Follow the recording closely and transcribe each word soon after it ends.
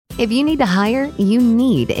If you need to hire, you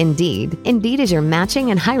need Indeed. Indeed is your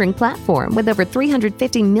matching and hiring platform with over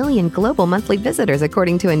 350 million global monthly visitors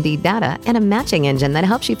according to Indeed data and a matching engine that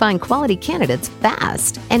helps you find quality candidates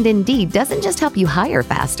fast. And Indeed doesn't just help you hire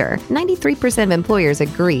faster. 93% of employers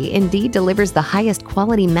agree Indeed delivers the highest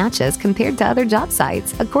quality matches compared to other job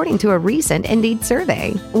sites, according to a recent Indeed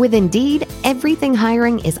survey. With Indeed, everything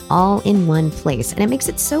hiring is all in one place, and it makes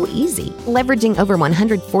it so easy. Leveraging over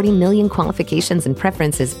 140 million qualifications and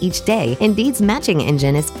preferences each day, Indeed's matching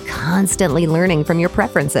engine is constantly learning from your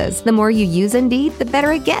preferences. The more you use Indeed, the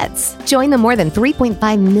better it gets. Join the more than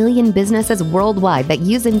 3.5 million businesses worldwide that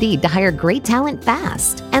use Indeed to hire great talent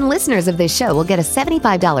fast. And listeners of this show will get a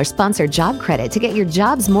 $75 sponsored job credit to get your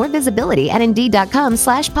jobs more visibility at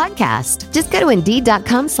Indeed.com/podcast. Just go to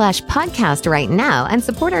Indeed.com/podcast right now and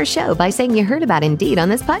support our show by saying you heard about Indeed on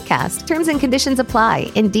this podcast. Terms and conditions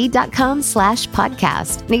apply.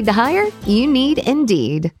 Indeed.com/podcast. Need to hire? You need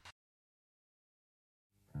Indeed.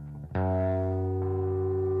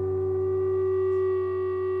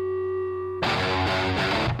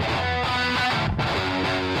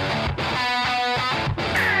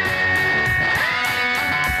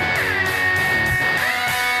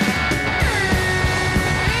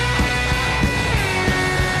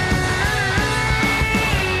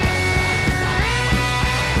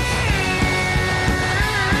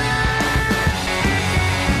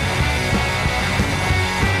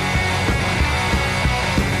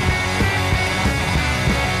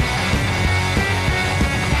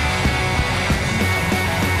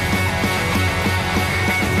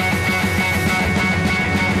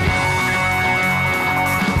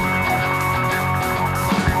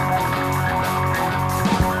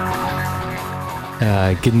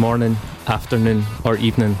 Good morning, afternoon, or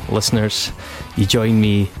evening, listeners. You join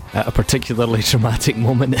me at a particularly dramatic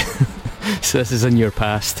moment. So this is in your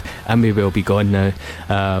past. I may well be gone now.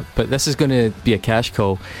 But this is going to be a cash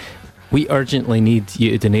call. We urgently need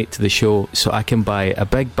you to donate to the show so I can buy a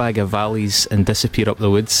big bag of valleys and disappear up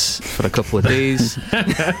the woods for a couple of days.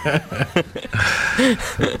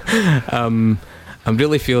 I'm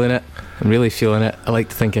really feeling it. I like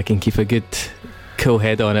to think I can keep a good cool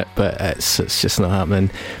head on it, but it's just not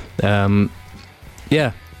happening. Donate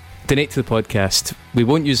to the podcast. We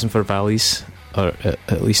won't use them for valleys, or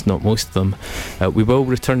at least not most of them. We will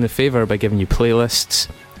return the favour by giving you playlists,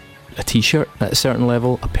 a t-shirt at a certain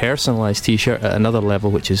level, a personalised t-shirt at another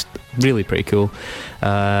level, which is really pretty cool.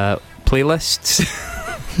 Playlists,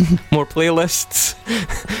 more playlists,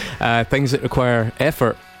 things that require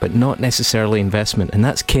effort but not necessarily investment, and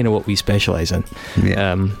that's kind of what we specialise in.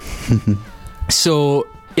 Yeah. So,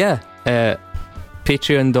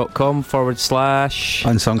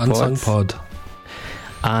 patreon.com/unsung pod.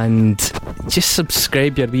 And just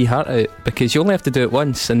subscribe your wee heart out, because you only have to do it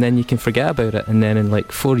once and then you can forget about it, and then in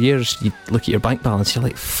like 4 years you look at your bank balance, you're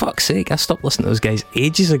like, fuck's sake, I stopped listening to those guys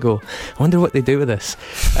ages ago. I wonder what they do with this.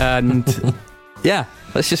 And yeah,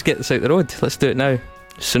 let's just get this out the road. Let's do it now,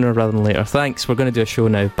 sooner rather than later. Thanks, we're going to do a show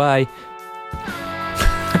now. Bye.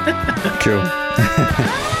 Cool.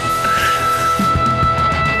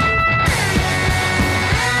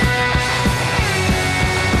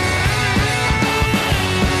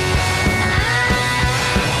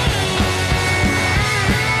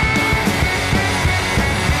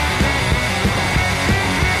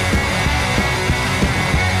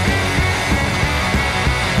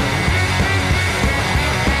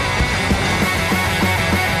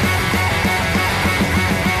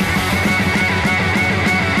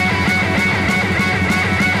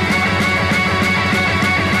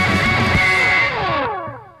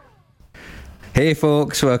 Hey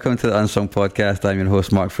folks, welcome to the Unsung Podcast. I'm your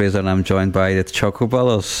host Mark Fraser, and I'm joined by the Chuckle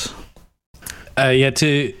Brothers.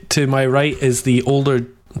 To my right is the older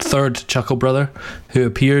third Chuckle brother who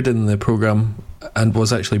appeared in the programme and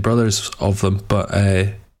was actually brothers of them, but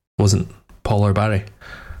wasn't Paul or Barry.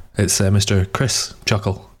 It's Mr. Chris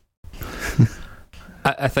Chuckle.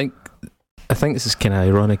 I think this is kind of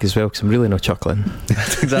ironic as well, because I'm really not chuckling.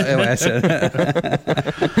 That's exactly what I said.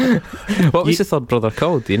 What was the third brother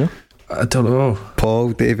called, do you know? I don't know. Paul,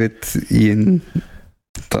 David, Ian,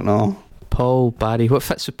 don't know. Paul, Barry. What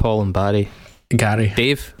fits with Paul and Barry? Gary.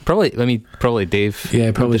 Dave? Probably Dave.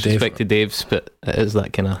 Yeah, probably Dave. Disrespect to Dave's, but it is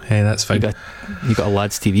that kind of... Hey, that's fine. You got a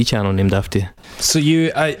lads TV channel named after you. So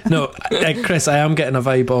Chris, I am getting a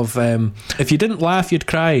vibe of if you didn't laugh, you'd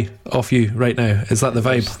cry off you right now. Is that the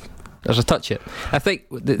vibe? There's a touch it. I think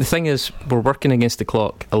the thing is, we're working against the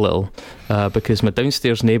clock a little, because my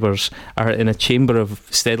downstairs neighbours are in a chamber of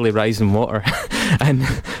steadily rising water, and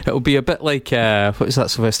it'll be a bit like what was that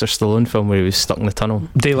Sylvester Stallone film where he was stuck in the tunnel?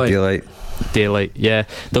 Daylight. daylight. Yeah,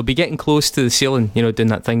 they'll be getting close to the ceiling, doing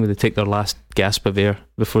that thing where they take their last gasp of air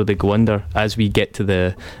before they go under as we get to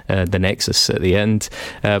the Nexus at the end.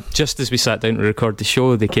 Just as we sat down to record the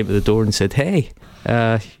show, they came to the door and said, hey,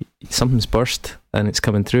 something's burst and it's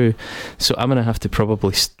coming through, so I'm going to have to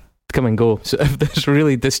probably come and go. So if there's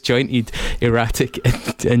really disjointed, erratic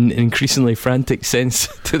and increasingly frantic sense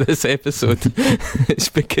to this episode, it's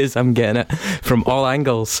because I'm getting it from all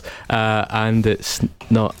angles, and it's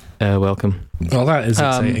not welcome. Well, that is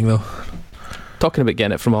exciting though. Talking about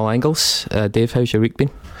getting it from all angles, Dave, how's your week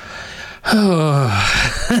been?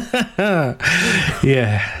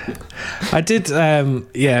 Yeah, I did. I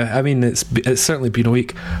mean, it's certainly been a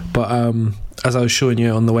week, but as I was showing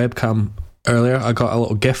you on the webcam earlier, I got a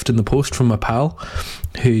little gift in the post from my pal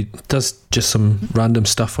who does just some random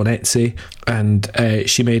stuff on Etsy, and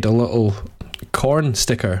she made a little corn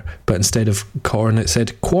sticker, but instead of corn it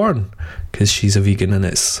said corn, because she's a vegan and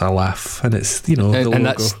it's a laugh, and it's the logo.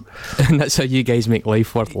 And that's how you guys make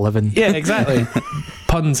life worth living. Yeah, exactly.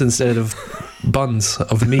 Puns instead of buns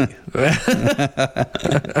of meat.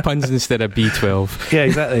 Puns instead of B12. Yeah,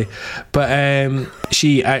 exactly. But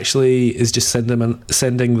she actually is just sending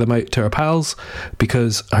them out to her pals,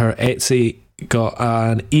 because her Etsy got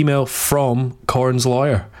an email from Corn's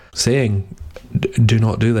lawyer saying, do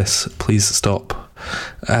not do this, please stop.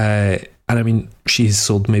 And I mean, she's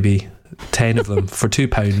sold maybe 10 of them for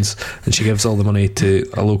 £2, and she gives all the money to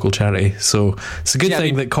a local charity. So it's a good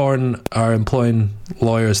thing that Corn are employing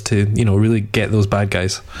lawyers to really get those bad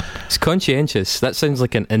guys. It's conscientious. That sounds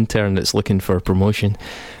like an intern that's looking for a promotion.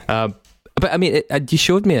 But I mean, you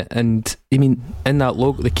showed me it, and I mean, in that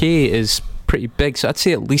logo, the K is pretty big, so I'd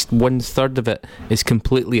say at least 1/3 of it is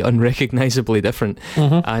completely unrecognisably different.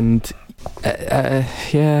 And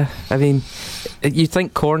yeah, I mean, you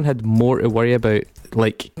think Corn had more to worry about,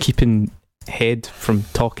 like keeping head from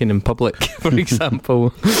talking in public, for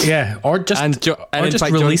example. Yeah, or just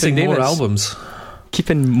releasing more albums.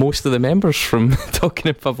 Keeping most of the members from talking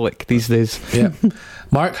in public these days. Yeah.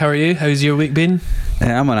 Mark, how are you? How's your week been?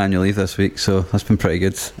 I'm on annual leave this week, so that's been pretty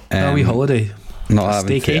good. A wee holiday. Not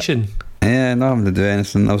staycation. Yeah, not having to do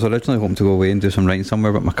anything. I was originally hoping to go away and do some writing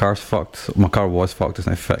somewhere, but my car's fucked. My car was fucked, it's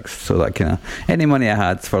now fixed. So that kind of, any money I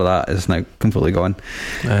had for that is now completely gone.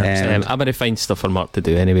 I'm going to find stuff for Mark to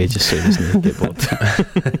do anyway, just so he doesn't get bored.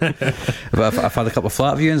 But I've had a couple of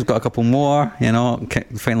flat viewings, got a couple more,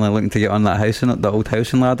 finally looking to get on that old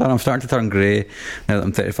housing ladder. I'm starting to turn grey now that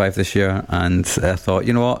I'm 35 this year, and I thought,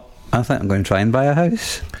 you know what, I think I'm going to try and buy a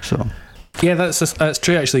house. So yeah, that's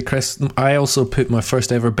true actually, Chris. I also put my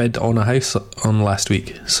first ever bid on a house on last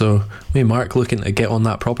week, so me and Mark looking to get on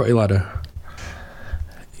that property ladder.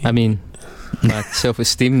 I mean, my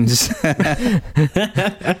self-esteem's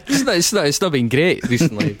it's not been great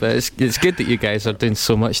recently, but it's good that you guys are doing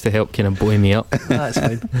so much to help kind of buoy me up. That's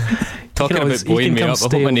fine. Talking about buoying me up,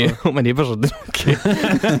 I hope my neighbours are doing okay.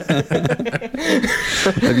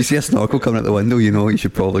 If you see a snorkel coming out the window, you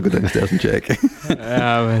should probably go downstairs and check.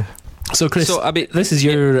 So Chris, this is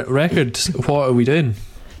your record. What are we doing?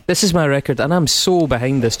 This is my record, and I'm so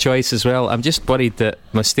behind this choice as well. I'm just worried that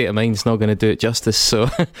my state of mind's not going to do it justice. So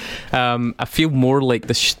I feel more like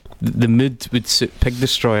the mood would suit Pig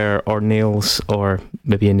Destroyer or Nails or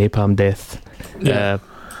maybe a Napalm Death. Yeah.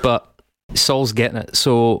 But Saul's getting it,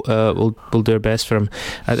 so we'll do our best for him.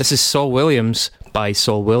 This is Saul Williams by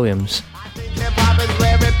Saul Williams. I think hip-hop is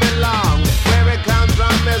where it belongs. Where it comes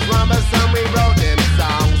from is rumbersome. We wrote them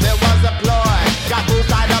songs. It was a ploy. Got fools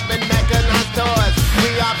tied up in mechanized toys.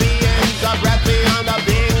 We are beings of breath beyond the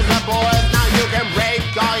beings of boys. Now you can break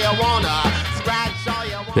all you wanna, scratch all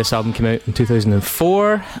you wanna. This album came out in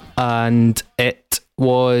 2004, and it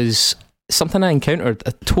was something I encountered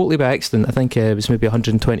totally by accident. I think it was maybe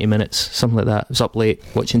 120 minutes, something like that. I was up late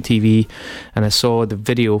watching TV, and I saw the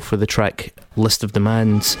video for the track List of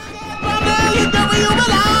Demands.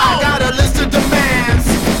 I got a list of demands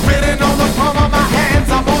written on the palm of my hands.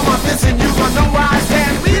 I'm on my fist and you gon' know where I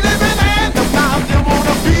stand. We live in hand of mouth. You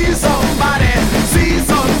wanna be somebody, see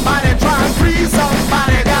somebody, try and free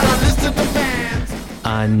somebody. Got a list of demands.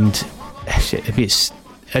 And it's,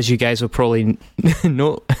 as you guys will probably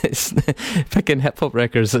know, picking hip-hop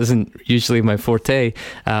records isn't usually my forte,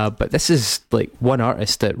 but this is like one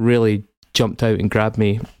artist that really jumped out and grabbed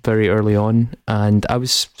me very early on, and I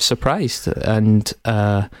was surprised, and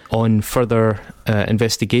on further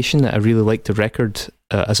investigation, that I really liked the record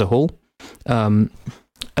as a whole. I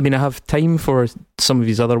mean, I have time for some of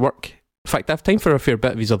his other work. In fact, I have time for a fair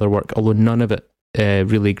bit of his other work, although none of it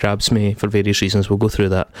really grabs me for various reasons. We'll go through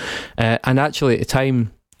that. And actually, at the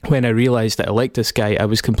time when I realised that I liked this guy, I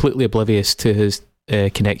was completely oblivious to his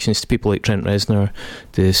connections to people like Trent Reznor,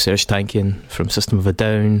 to Serj Tankian from System of a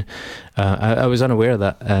Down. I was unaware of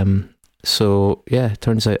that. So yeah, it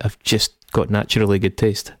turns out I've just got naturally good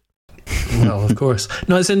taste. Well, of course.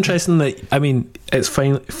 No, it's interesting that, I mean, it's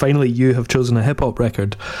finally you have chosen a hip hop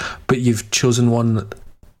record, but you've chosen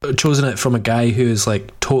it from a guy who is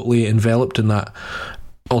like totally enveloped in that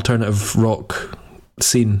alternative rock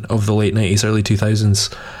scene of the late 90s, early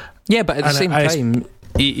 2000s. Yeah, but at the same time,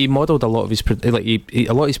 he modelled a lot of his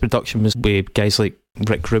a lot of his production was with guys like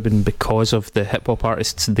Rick Rubin because of the hip hop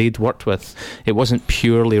artists they'd worked with. It wasn't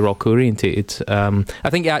purely rock orientated. I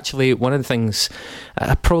think actually one of the things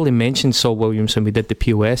I probably mentioned Saul Williams when we did the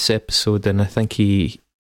POS episode, and I think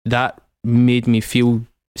that made me feel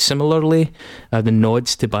similarly. The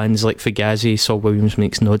nods to bands like Fugazi, Saul Williams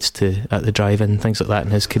makes nods to At the Drive-In, things like that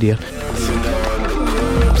in his career.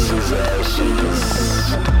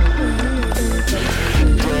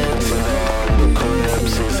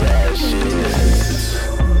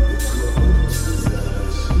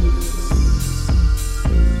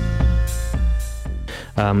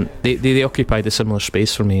 They occupied a similar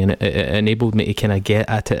space for me, and it enabled me to kind of get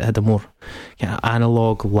at it. It had a more kind of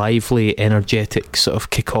analog, lively, energetic sort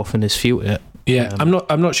of cacophonous feel to it. Yeah, I'm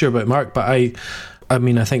not sure about Mark, but I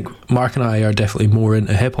mean, I think Mark and I are definitely more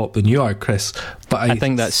into hip hop than you are, Chris. But I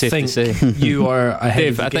think that's safe to say. You are ahead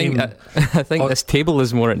Dave, of the game. I think this table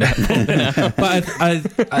is more into hip hop. But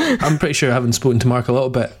I'm pretty sure, having spoken to Mark a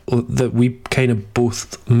little bit, that we kind of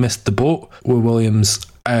both missed the boat with Williams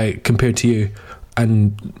compared to you,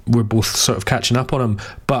 and we're both sort of catching up on him.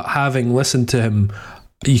 But having listened to him,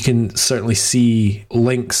 you can certainly see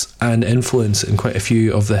links and influence in quite a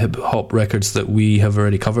few of the hip hop records that we have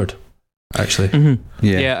already covered, actually. Mm-hmm.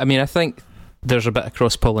 Yeah, I mean, I think there's a bit of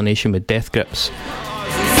cross pollination with Death Grips.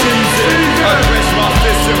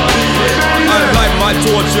 I light my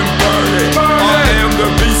torch and burn it. I am the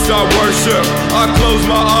beast I worship. I close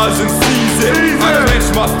my eyes and seize it. I clench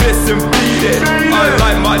my fists and beat it. I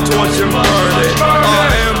light my torch and burn it. I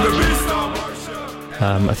am the beast I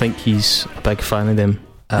worship. I think he's a big fan of them.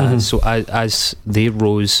 So as they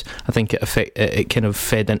rose, I think it kind of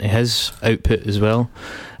fed into his output as well.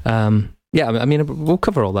 Yeah, I mean, we'll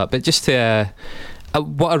cover all that, but just to...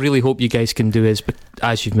 what I really hope you guys can do is,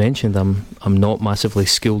 as you've mentioned, I'm not massively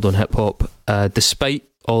skilled on hip hop, despite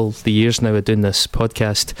all the years now of doing this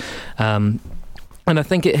podcast, and I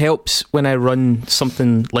think it helps when I run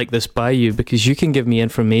something like this by you, because you can give me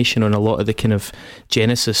information on a lot of the kind of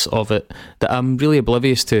genesis of it that I'm really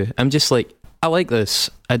oblivious to. I'm just like, I like this.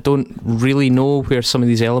 I don't really know where some of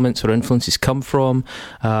these elements or influences come from.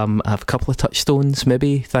 I have a couple of touchstones,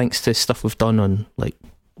 maybe, thanks to stuff we've done on, like,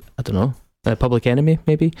 I don't know, Public Enemy,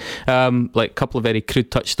 maybe, like a couple of very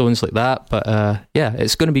crude touchstones like that. But yeah,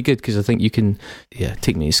 it's going to be good because I think you can,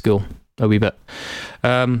 take me to school a wee bit.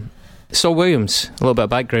 Saul Williams, a little bit of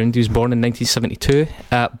background. He was born in 1972.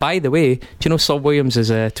 By the way, do you know Saul Williams is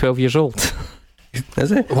 12 years old? Is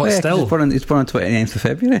he? What, still? He's born on 29th of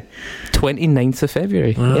February. 29th of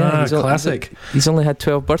February. Yeah, he's classic. He's only had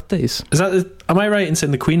 12 birthdays. Is that? Am I right in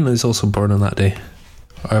saying the Queen is also born on that day,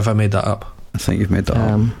 or have I made that up? I think you've made that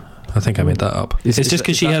up. I think I made that up. It's just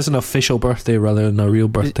because she has an official birthday rather than a real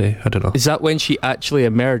birthday. I don't know. Is that when she actually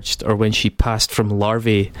emerged, or when she passed from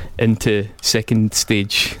larvae into second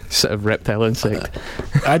stage sort of reptile insect?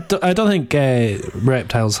 I don't think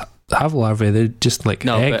reptiles have larvae. They're just like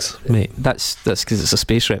eggs, mate. That's because it's a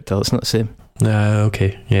space reptile. It's not the same.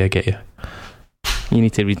 Okay. Yeah, I get you. You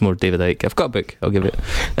need to read more David Icke. I've got a book. I'll give it.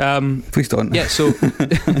 Please don't. Yeah, so...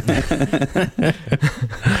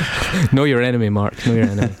 Know your enemy, Mark. Know your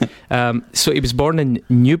enemy. So he was born in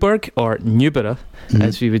Newburgh, or Newborough,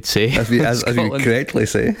 as we would say. As we would correctly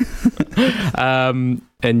say.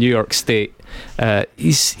 In New York State.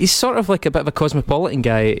 He's sort of like a bit of a cosmopolitan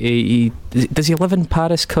guy. Does he live in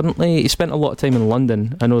Paris currently? He spent a lot of time in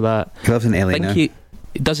London. I know that. He lives in LA now.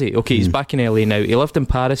 Does he? Okay, he's back in LA now. He lived in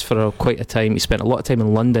Paris for quite a time. He spent a lot of time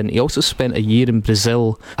in London. He also spent a year in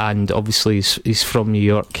Brazil, and obviously he's from New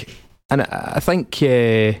York. And I think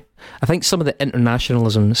some of the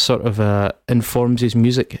internationalism sort of informs his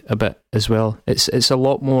music a bit as well. It's a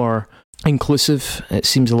lot more inclusive. It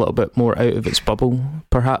seems a little bit more out of its bubble,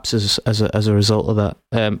 perhaps as a result of that,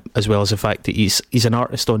 as well as the fact that he's an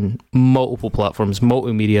artist on multiple platforms,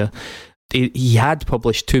 multimedia. He had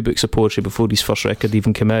published 2 books of poetry before his first record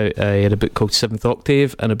even came out. He had a book called Seventh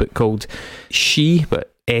Octave and a book called She,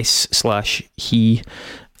 but S/he.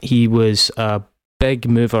 He was a big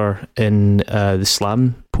mover in the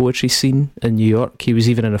slam poetry scene in New York. He was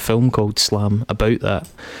even in a film called Slam about that.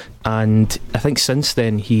 And I think since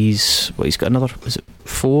then he's got another,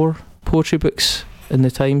 4 poetry books in the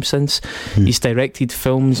time since. He's directed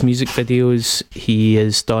films, music videos. He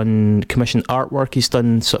has done commissioned artwork.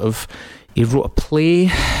 He wrote a play.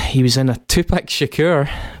 He was in a Tupac Shakur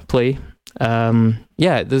play.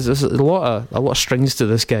 There's a lot of strings to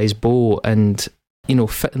this guy's bow, and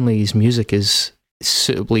fittingly his music is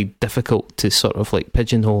suitably difficult to sort of like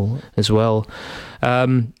pigeonhole as well.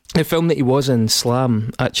 The film that he was in,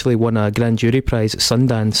 Slam, actually won a Grand Jury Prize at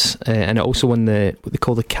Sundance, and it also won what they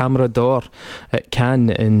call the Camera d'Or at Cannes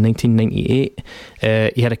in 1998.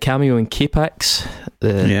 He had a cameo in K-Pax,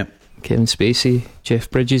 the Kevin Spacey, Jeff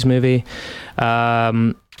Bridges movie.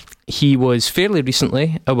 He was fairly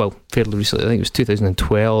recently, I think it was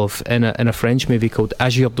 2012, in a French movie called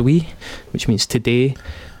Aujourd'hui, which means today.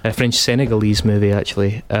 A French Senegalese movie,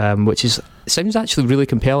 actually, which sounds actually really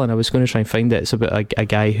compelling. I was going to try and find it. It's about a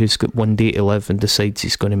guy who's got one day to live and decides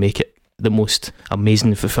he's going to make it the most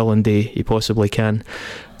amazing, fulfilling day he possibly can.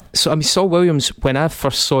 So, Saul Williams, when I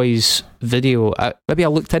first saw his video, I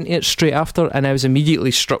looked into it straight after, and I was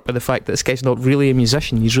immediately struck by the fact that this guy's not really a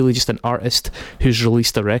musician. He's really just an artist who's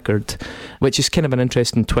released a record, which is kind of an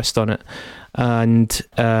interesting twist on it. And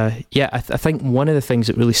I think one of the things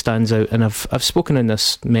that really stands out, and I've spoken on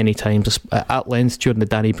this many times at length during the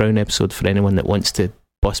Danny Brown episode for anyone that wants to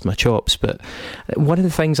bust my chops, but one of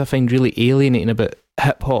the things I find really alienating about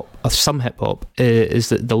hip-hop, or some hip-hop, is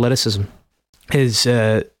that the lyricism is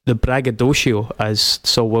the braggadocio, as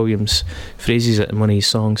Saul Williams phrases it in one of his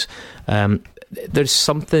songs. There's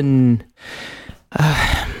something...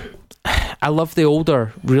 I love the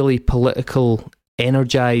older, really political,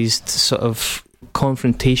 energised, sort of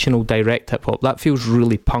confrontational, direct hip-hop. That feels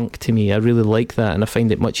really punk to me. I really like that, and I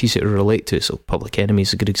find it much easier to relate to. So Public Enemy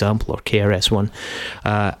is a good example, or KRS-One.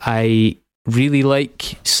 I really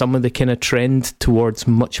like some of the kind of trend towards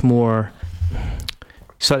much more...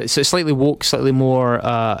 So it's a slightly woke, slightly more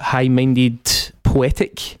high-minded,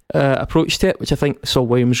 poetic approach to it, which I think Saul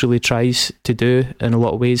Williams really tries to do in a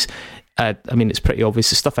lot of ways. It's pretty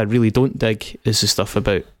obvious. The stuff I really don't dig is the stuff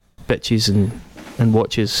about bitches and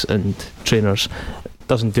watches and trainers. It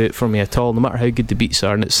doesn't do it for me at all, no matter how good the beats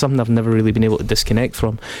are, and it's something I've never really been able to disconnect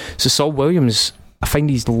from. So Saul Williams, I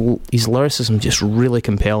find his lyricism just really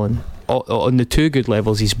compelling. On the two good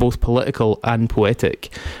levels, he's both political and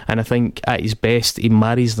poetic, and I think at his best he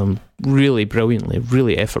marries them really brilliantly,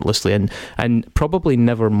 really effortlessly, and probably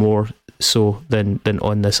never more so than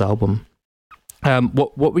on this album.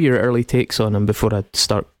 What were your early takes on him before I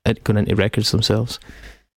start going into records themselves?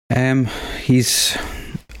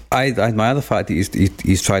 I admire the fact that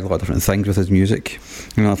he's tried a lot of different things with his music.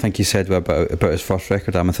 I think he said about his first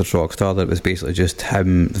record, Amethyst Rockstar, that it was basically just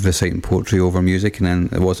him reciting poetry over music, and then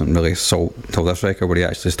it wasn't really till this record where he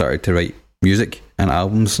actually started to write music and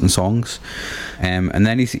albums and songs. And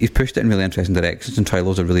then he's pushed it in really interesting directions and tried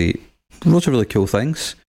loads of really cool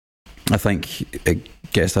things. I think it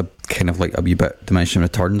gets a kind of like a wee bit diminishing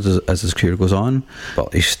returns as his career goes on,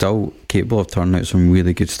 but he's still capable of turning out some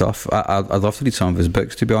really good stuff. I'd love to read some of his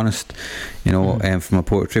books, to be honest. From a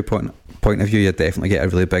poetry point of view, you definitely get a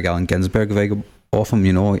really big Allen Ginsberg vibe off him.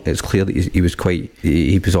 It's clear that he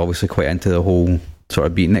was obviously quite into the whole sort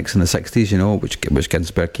of beatniks in the 60s, which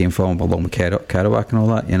Ginsberg came from, along with Kerouac and all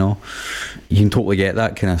that. You can totally get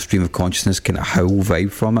that kind of stream of consciousness, kind of howl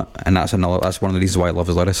vibe from it, and that's one of the reasons why I love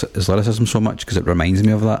his lyricism so much, because it reminds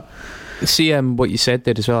me of that. See, what you said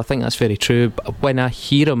there as well, I think that's very true. But when I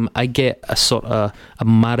hear him, I get a sort of a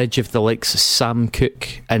marriage of the likes of Sam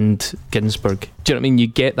Cooke and Ginsberg. Do you know what I mean? You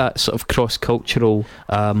get that sort of cross-cultural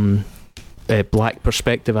black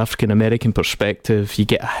perspective, African American perspective. You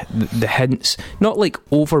get the hints, not like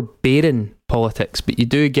overbearing politics, but you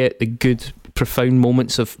do get the good, profound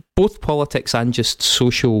moments of both politics and just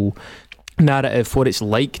social narrative, what it's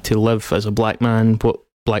like to live as a black man, what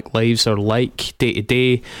black lives are like day to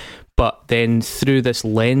day. But then through this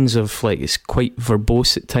lens of like, it's quite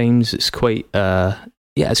verbose at times. It's quite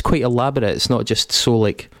it's quite elaborate. It's not just so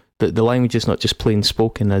like. The language is not just plain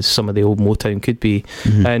spoken as some of the old Motown could be.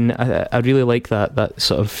 Mm-hmm. And I really like that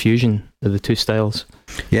sort of fusion of the two styles.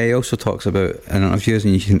 Yeah, he also talks about in interviews,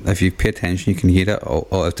 and if you pay attention, you can hear it.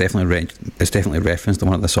 It's definitely referenced in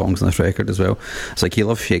one of the songs on this record as well. It's like he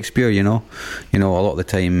loves Shakespeare, a lot of the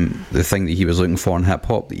time the thing that he was looking for in hip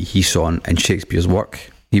hop that he saw in Shakespeare's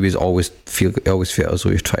work. He always felt as though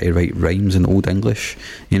he was trying to write rhymes in Old English,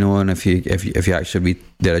 and if you actually read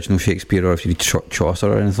the original Shakespeare, or if you read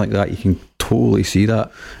Chaucer or anything like that, you can totally see that,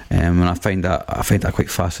 and I find that quite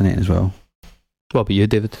fascinating as well. What about you,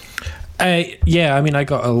 David? I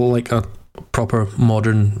got a proper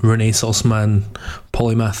modern Renaissance man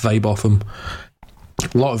polymath vibe off him.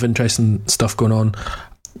 A lot of interesting stuff going on.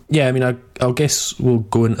 Yeah, I mean, I guess we'll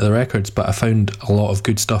go into the records, but I found a lot of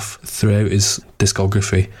good stuff throughout his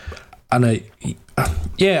discography. And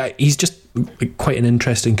he's just quite an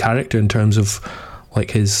interesting character in terms of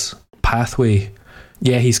like his pathway.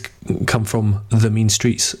 Yeah, he's come from the mean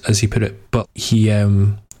streets, as he put it, but he,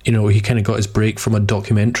 he kind of got his break from a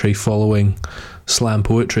documentary following slam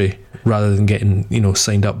poetry rather than getting,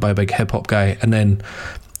 signed up by a big hip hop guy. And then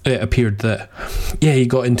it appeared that, he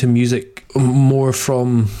got into music more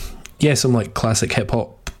from, some like classic hip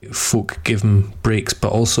hop folk give him breaks,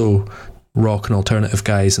 but also rock and alternative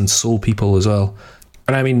guys and soul people as well.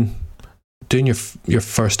 And I mean, doing your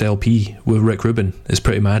first LP with Rick Rubin is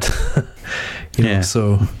pretty mad.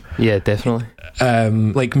 So yeah, definitely.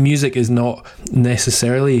 Like, music is not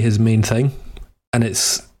necessarily his main thing, and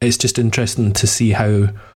it's just interesting to see how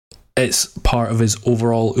it's part of his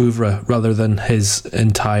overall oeuvre rather than his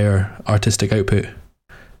entire artistic output.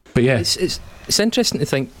 But yeah, it's interesting to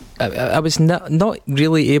think. I was not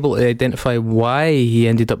really able to identify why he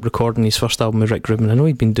ended up recording his first album with Rick Rubin. I know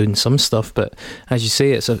he'd been doing some stuff, but as you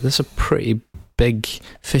say, it's a pretty big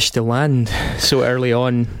fish to land so early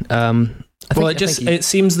on. It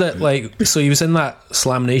seems that so he was in that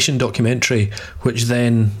Slam Nation documentary, which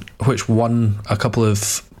won a couple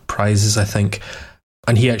of prizes, I think,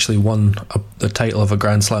 and he actually won the title of a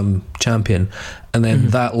Grand Slam champion, and then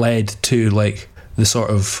that led to like the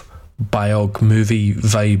sort of biog movie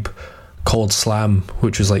vibe called Slam,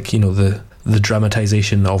 which was like the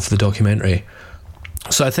dramatization of the documentary.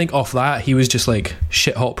 So I think off that he was just like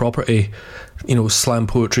shit hot property. Slam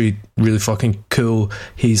poetry, really fucking cool.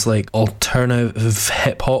 He's like alternative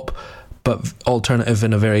hip hop, but alternative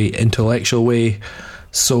in a very intellectual way.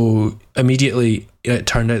 So immediately it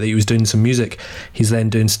turned out that he was doing some music. He's then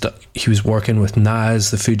doing stuff. He was working with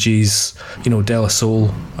Nas, the Fugees, De La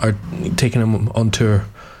Soul are taking him on tour.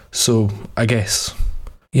 So I guess,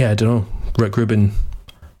 I don't know, Rick Rubin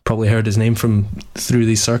probably heard his name through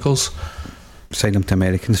these circles. Signed him to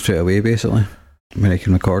American straight away, basically.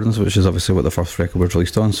 American Recordings, which is obviously what the first record was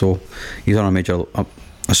released on. So he's on a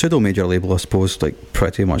pseudo major label, I suppose, like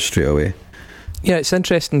pretty much straight away. Yeah, it's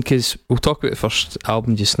interesting because we'll talk about the first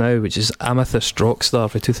album just now, which is Amethyst Rockstar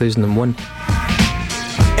for 2001. In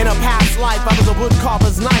a past life, I was a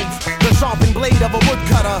woodcarver's knife, the sharpened blade of a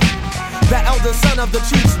woodcutter, the elder son of the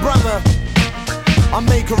chief's brother, a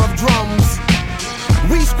maker of drums.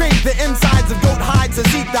 We scrape the insides of goat hides to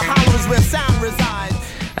seek the hollows where sound resides.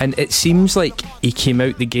 And it seems like he came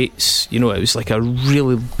out the gates, it was like a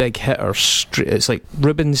really big hitter. It's like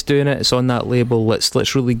Rubin's doing it, it's on that label,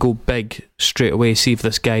 let's really go big straight away, see if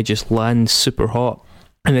this guy just lands super hot.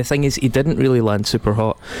 And the thing is, he didn't really land super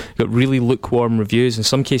hot. He got really lukewarm reviews, in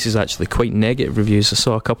some cases actually quite negative reviews. I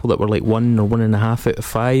saw a couple that were like 1 or 1.5 out of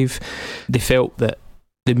 5. They felt that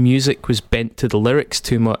the music was bent to the lyrics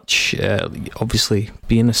too much. Obviously,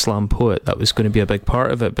 being a slam poet, that was going to be a big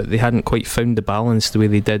part of it, but they hadn't quite found the balance the way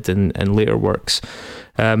they did in later works.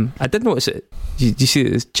 I did notice it. Do you see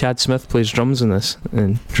that Chad Smith plays drums in this,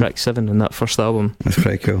 in track 7 in that first album? That's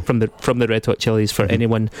pretty cool. From the Red Hot Chili's, for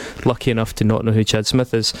anyone lucky enough to not know who Chad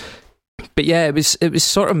Smith is. But yeah, it was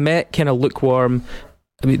sort of met kind of lukewarm.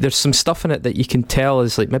 I mean, there's some stuff in it that you can tell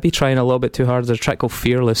is like maybe trying a little bit too hard. There's a track called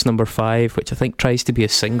Fearless, number 5, which I think tries to be a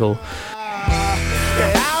single.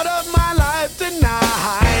 Get out of my life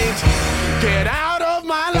tonight. Get out of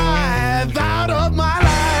my life, out of my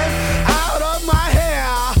life, out of my hair,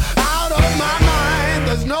 out of my mind.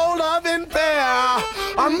 There's no love in fair.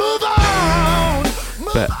 I move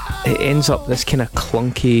on. But it ends up this kind of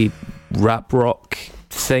clunky rap rock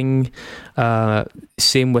thing.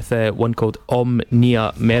 Same with one called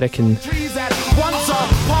Omnia American. Once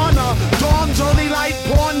upon a dawn, jolly light,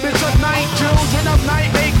 born bitch of night, children of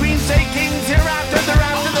night, may queens say kings hereafter,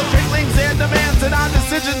 thereafter the tricklings and demands that our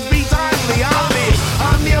decisions be timely.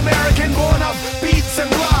 I'm the American born of beats and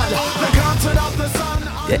blood, the concert of the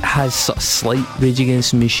sun. It has sort of slight Rage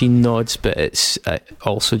Against the Machine nods, but it's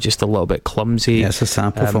also just a little bit clumsy. Yeah, it's a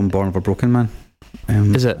sample from Born of a Broken Man.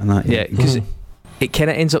 Is it? Yeah, because it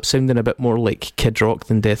kind of ends up sounding a bit more like Kid Rock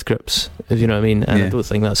than Death Grips, if you know what I mean. And I don't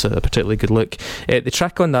think that's a particularly good look. The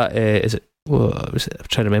track on that is it? I'm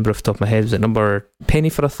trying to remember off the top of my head. Was it number Penny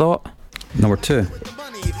for a Thought? Number 2.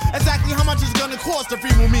 Exactly how much is gonna cost to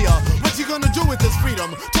free Mumia? What you gonna do with this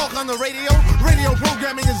freedom? Talk on the radio? Radio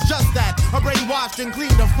programming is just that, a brainwashed and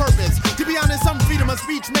cleaned of purpose. To be honest, some freedom of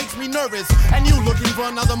speech makes me nervous. And you looking for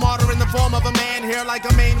another martyr in the form of a man here like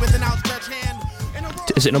a man with an outstretched hand.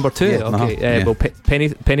 Is it number 2? Yeah, okay. yeah. Well,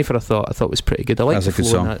 Penny for a Thought was pretty good. I liked That's the a good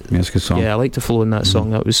flow in song. that. Yeah, it's a good song. Yeah, I liked the flow in that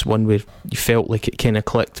song. That was one where you felt like it kind of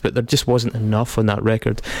clicked, but there just wasn't enough on that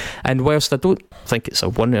record. And whilst I don't think it's a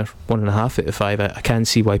 1 or 1.5 out of 5, I can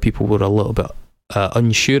see why people were a little bit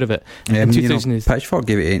unsure of it. In 2000, Pitchfork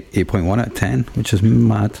gave it 8.1 out of 10, which is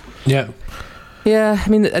mad. Yeah. Yeah, I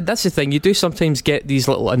mean, that's the thing. You do sometimes get these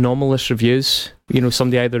little anomalous reviews. You know,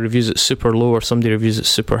 somebody either reviews it super low or somebody reviews it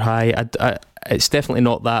super high. It's definitely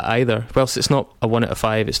not that either. Whilst it's not a 1 out of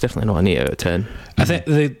 5, it's definitely not an 8 out of 10. I think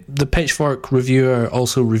the Pitchfork reviewer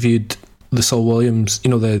also reviewed the Saul Williams,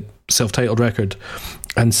 the self-titled record,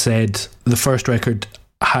 and said the first record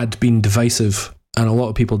had been divisive and a lot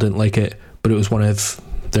of people didn't like it, but it was one of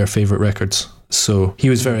their favourite records. So he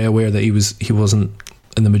was very aware that he wasn't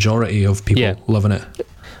in the majority of people loving it.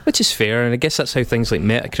 Which is fair, and I guess that's how things like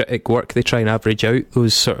Metacritic work. They try and average out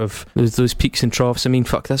those sort of those peaks and troughs. I mean,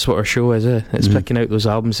 fuck, that's what our show is. It's picking out those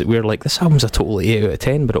albums that we're like, this album's a total 8 out of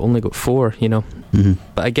 10, but it only got 4.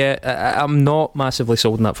 But I'm not massively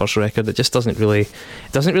sold on that first record. It just doesn't really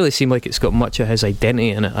seem like it's got much of his identity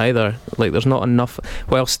in it either. Like, there's not enough.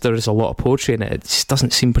 Whilst there's a lot of poetry in it, it just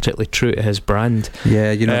doesn't seem particularly true to his brand.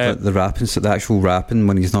 Yeah, the rapping, the actual rapping,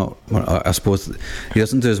 when he's not, I suppose he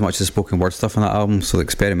doesn't do as much of the spoken word stuff on that album, so the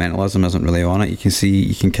experimentalism isn't really on it.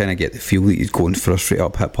 You can kind of get the feel that he's going for a straight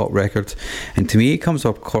up hip hop record, and to me it comes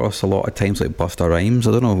across a lot of times like Busta Rhymes.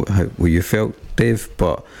 I don't know what you felt, Dave,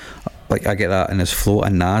 but like I get that in his flow,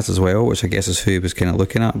 and Nas as well, which I guess is who he was kind of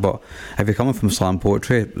looking at. But if you're coming from slam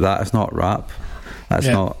poetry, that is not rap. It's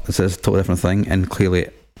a totally different thing. And clearly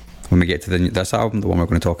when we get to this album, the one we're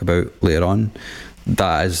going to talk about later on,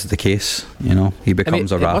 that is the case. He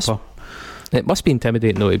becomes a rapper. It must be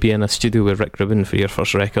intimidating though to be in a studio with Rick Rubin for your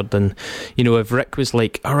first record, and if Rick was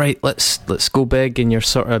like, all right, let's go big, and you're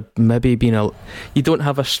sort of maybe you don't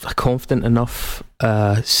have a confident enough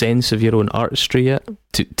sense of your own artistry yet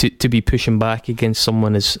to be pushing back against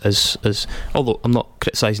someone as although I'm not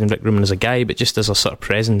criticising Rick Rubin as a guy, but just as a sort of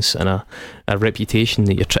presence and a reputation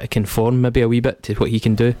that you're trying to conform maybe a wee bit to what he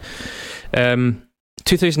can do.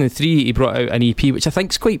 2003 he brought out an EP which I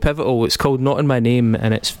think is quite pivotal. It's called Not In My Name,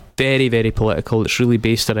 and it's very, very political. It's really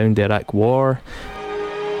based around the Iraq War.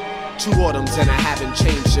 2 autumns and I haven't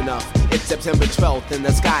changed enough. It's September 12th and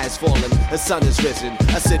the sky is falling, the sun is risen.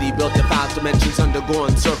 A city built to 5 dimensions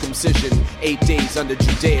undergoing circumcision. 8 days under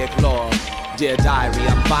Judaic law. Dear diary,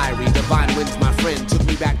 I'm fiery. Divine winds, my friend, took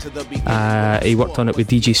me back to the beginning. He worked on it with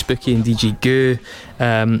DJ Spooky and DJ Goo.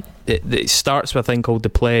 It starts with a thing called The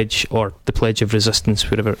Pledge, or The Pledge of Resistance,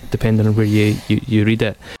 wherever, depending on where you read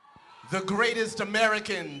it. The greatest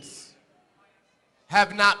Americans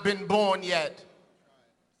have not been born yet.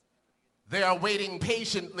 They are waiting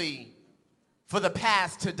patiently for the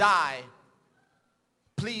past to die.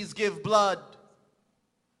 Please give blood.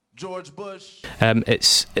 George Bush.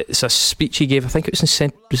 It's a speech he gave. I think it was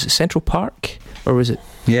in was it Central Park, or was it?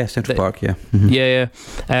 Yeah, Central Park. Yeah. Yeah.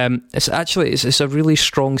 It's actually it's a really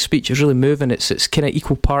strong speech. It's really moving. It's kind of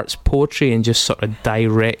equal parts poetry and just sort of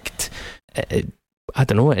direct. I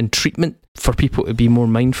don't know, and treatment for people to be more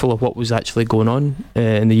mindful of what was actually going on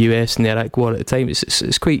in the US and the Iraq War at the time.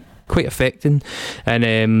 It's quite affecting,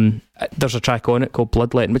 and there's a track on it called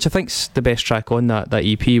Bloodletting, which I think's the best track on that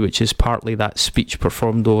EP, which is partly that speech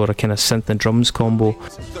performed over a kind of synth and drums combo.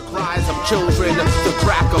 The cries of children, the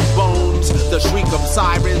crack of bones, the shriek of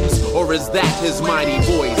sirens, or is that his mighty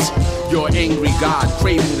voice? Your angry God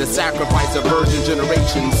craving the sacrifice of virgin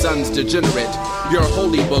generation, sons degenerate. Your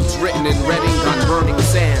holy books written in red ink on burning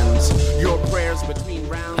sands. Your prayers between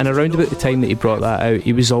rounds. And around about the time that he brought that out,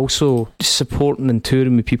 he was also supporting and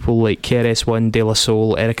touring with people like KRS-One, De La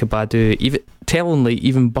Soul, Erykah Badu,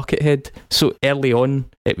 even Buckethead. So early on,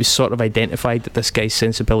 it was sort of identified that this guy's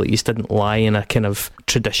sensibilities didn't lie in a kind of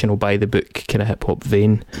traditional by-the-book kind of hip-hop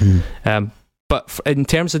vein. But in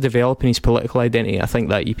terms of developing his political identity, I think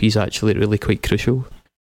that EP is actually really quite crucial.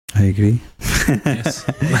 I agree. Yes.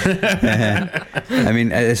 I mean,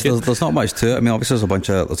 there's not much to it. I mean, obviously there's a bunch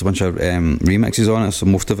of remixes on it, so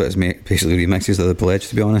most of it is basically remixes of The Pledge,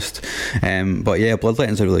 to be honest. But yeah,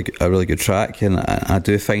 Bloodletting's a really good track, and I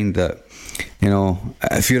do find that,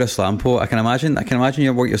 if you're a slam poet, I can imagine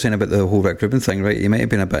what you're saying about the whole Rick Rubin thing, right? You might have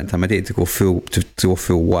been a bit intimidated to go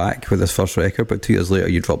full whack with this first record, but 2 years later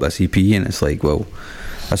you drop this EP, and it's like, well,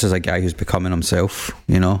 this is a guy who's becoming himself.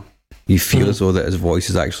 You feel as though that his voice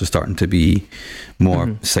is actually starting to be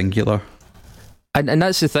more singular. And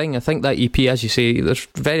that's the thing. I think that EP, as you say, there's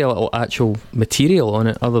very little actual material on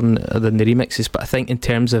it other than the remixes, but I think in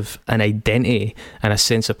terms of an identity and a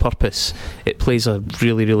sense of purpose, it plays a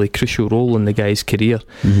really, really crucial role in the guy's career.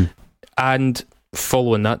 And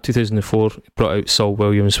following that, 2004, brought out Saul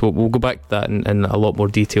Williams. We'll go back to that in a lot more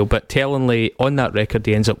detail. But tellingly, on that record,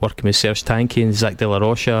 he ends up working with Serj Tankian, Zack De la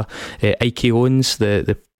Rocha, Ikey Owens,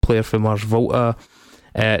 the player from Mars Volta.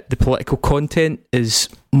 The political content is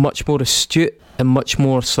much more astute and much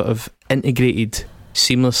more sort of integrated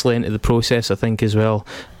seamlessly into the process, I think, as well.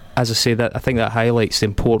 As I say, that I think that highlights the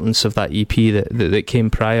importance of that EP that came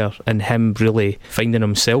prior and him really finding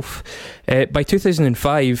himself. By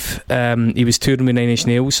 2005, he was touring with Nine Inch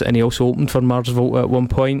Nails, and he also opened for Mars Volta at one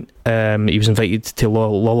point. He was invited to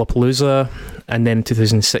Lollapalooza, and then in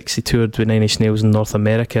 2006 he toured with Nine Inch Nails in North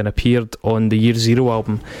America and appeared on the Year Zero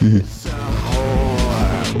album.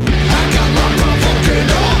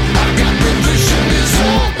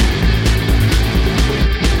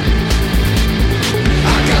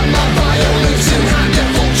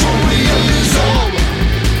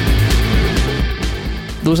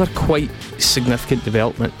 Those are quite significant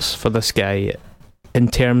developments for this guy in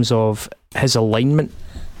terms of his alignment.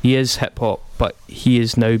 He is hip-hop, but he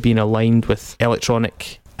is now being aligned with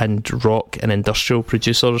electronic and rock and industrial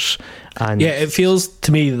producers. And yeah, it feels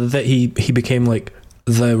to me that he became like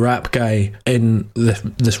the rap guy in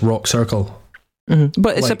this rock circle. Mm-hmm.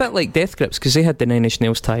 But it's a bit like Death Grips, because they had the Nine Inch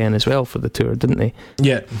Nails tie-in as well for the tour, didn't they?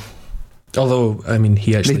 Yeah. Although, I mean,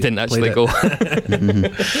 they didn't actually go.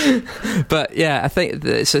 But yeah, I think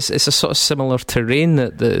it's a sort of similar terrain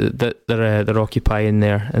that they're occupying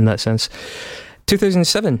there in that sense.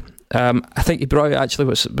 2007, I think he brought out actually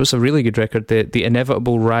was a really good record, the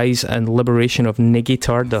inevitable rise and liberation of Niggy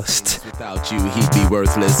Tardust. Without you, he'd be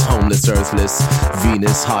worthless, homeless, earthless.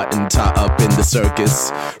 Venus hot and tied up in the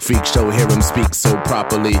circus. Freak show, hear him speak so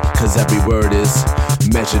properly, cause every word is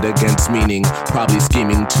measured against meaning. Probably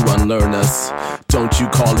scheming to unlearn us. Don't you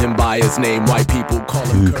call him by his name, white people call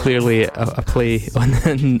him Clearly a play on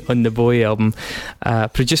the Boy album,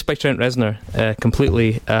 produced by Trent Reznor,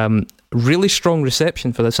 completely. Really strong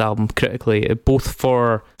reception for this album critically, both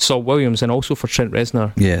for Saul Williams and also for Trent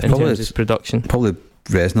Reznor. Yeah, in terms of his production. Probably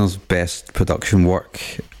Reznor's best production work,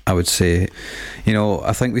 I would say. You know,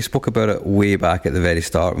 I think we spoke about it way back at the very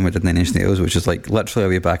start when we did Nine Inch Nails, which is like literally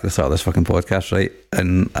way back at the start of this fucking podcast, right?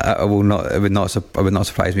 And it would not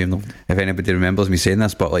surprise me if anybody remembers me saying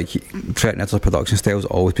this, but like Trent Reznor's production style has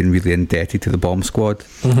always been really indebted to the Bomb Squad.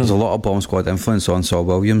 Mm-hmm. There's a lot of Bomb Squad influence on Saul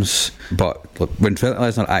Williams, but look, when Trent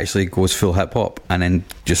Reznor actually goes full hip hop and then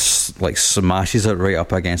just like smashes it right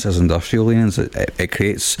up against his industrial leanings, it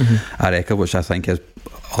creates a record which I think is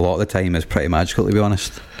a lot of the time is pretty magical, to be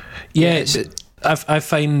honest. Yeah, I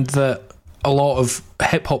find that a lot of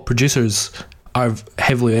hip hop producers are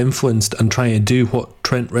heavily influenced and trying to do what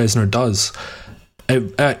Trent Reznor does.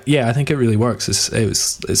 Yeah, I think it really works.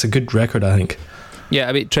 It's a good record, I think. Yeah,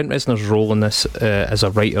 I mean, Trent Reznor's role in this as a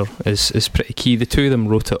writer is pretty key. The two of them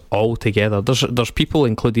wrote it all together. There's people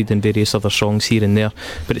included in various other songs here and there,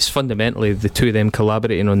 but it's fundamentally the two of them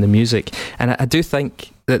collaborating on the music. And I do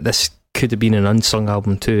think that this could have been an unsung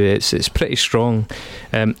album too. It's pretty strong.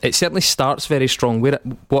 It certainly starts very strong.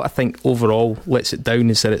 What I think overall lets it down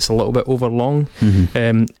is that it's a little bit overlong,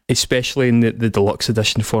 especially in the deluxe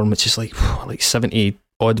edition form, which is like 70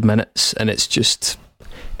 odd minutes, and it's just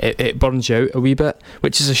it burns you out a wee bit,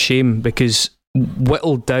 which is a shame, because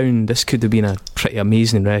whittled down, this could have been a pretty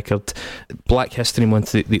amazing record. Black History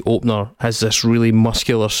Month, the opener, has this really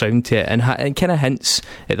muscular sound to it, and kind of hints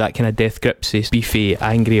at that kind of Death Grips, beefy,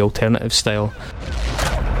 angry alternative style.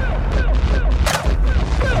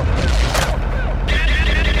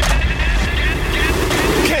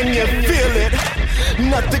 Can you feel it?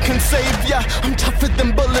 Nothing can save ya. I'm tougher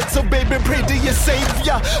than bullets, so baby, pray to your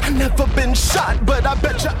savior. I've never been shot, but I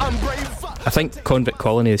bet you I'm brave. I think Convict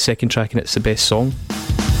Colony, the second track, and it's the best song.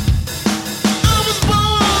 I was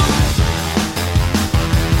born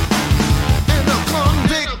in a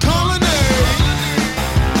convict colony.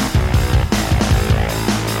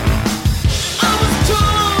 I was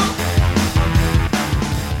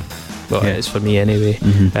told. Well, it is for me anyway.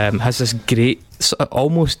 Has this great sort of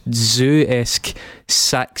almost zoo-esque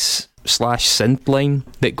sax/synth line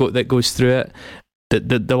that goes through it.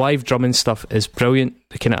 The live drumming stuff is brilliant,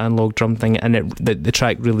 the kind of analog drum thing, and the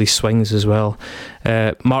track really swings as well.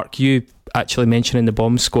 Mark, you actually mentioning the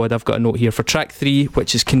Bomb Squad, I've got a note here for track 3,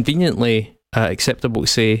 which is conveniently acceptable to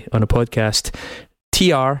say on a podcast,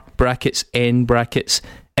 TR brackets N brackets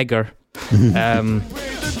Igger.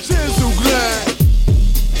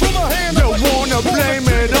 Wanna blame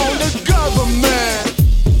it on the government?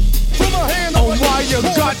 Put my hand on why you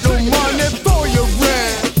got no money for your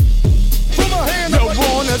rent. Put my hand on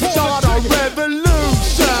wanna start a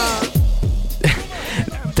revolution.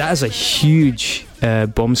 That is a huge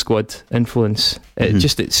Bomb Squad influence.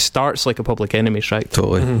 It starts like a Public Enemy track.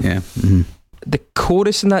 Totally, yeah. The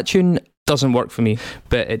chorus in that tune doesn't work for me,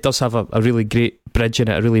 but it does have a really great bridge in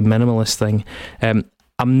it, a really minimalist thing.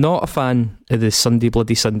 I'm not a fan of the Sunday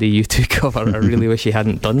Bloody Sunday U2 cover. I really wish he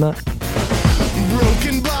hadn't done that.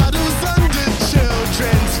 Broken bottles under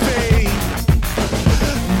children's feet.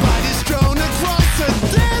 Bodies thrown across a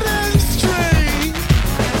dead end street.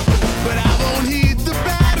 But I won't heed the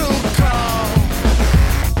battle call.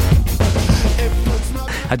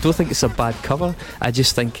 I don't think it's a bad cover. I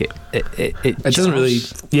just think it doesn't really,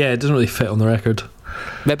 it doesn't really fit on the record.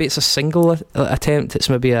 Maybe it's a single attempt. It's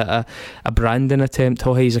maybe a branding attempt.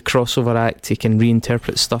 Oh, he's a crossover act. He can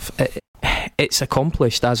reinterpret stuff. It's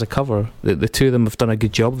accomplished as a cover. The two of them have done a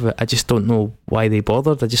good job of it. I just don't know why they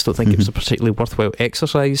bothered. I just don't think it was a particularly worthwhile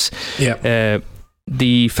exercise. Yeah.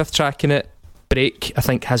 The fifth track in it, Break, I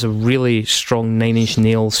think has a really strong Nine Inch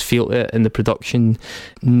Nails feel to it in the production.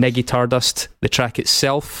 Niggy Tardust, the track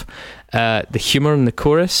itself, the humour in the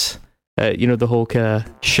chorus. The whole kind of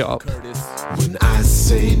shut up. When I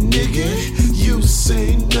say nigga, you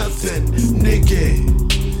say nothing. Nigga.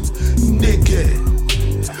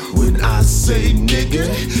 When I say nigga,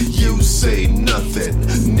 you say nothing.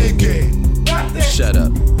 Nigga. Shut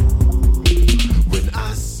up. When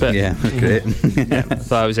I say Yeah, great.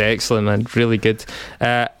 That was excellent, man. Really good.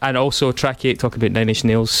 And also track 8, talking about Nine Inch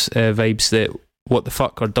Nails vibes, that what the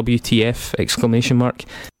fuck, or WTF exclamation mark.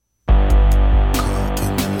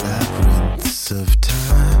 of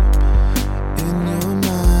time in your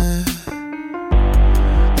mind.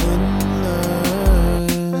 Unlearn,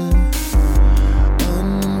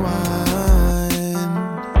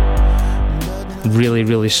 unwind. Really,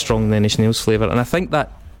 really strong Nine Inch Nails flavour, and I think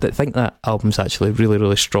that album's actually really,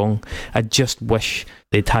 really strong. I just wish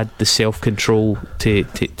they'd had the self-control to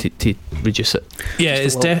reduce it. Yeah,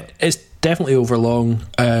 it's definitely overlong.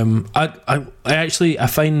 I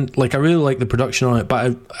find, like, I really like the production on it,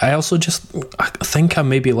 but I also I think I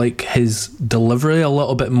maybe like his delivery a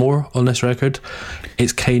little bit more on this record.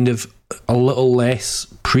 It's kind of a little less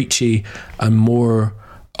preachy and more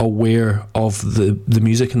aware of the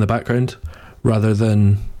music in the background, rather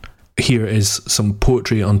than here is some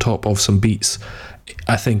poetry on top of some beats.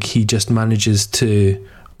 I think he just manages to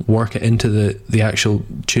work it into the actual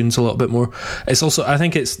tunes a little bit more. It's also, I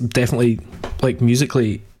think it's definitely, like,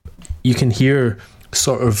 musically, you can hear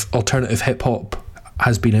sort of alternative hip hop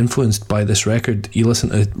has been influenced by this record. You listen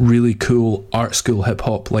to really cool art school hip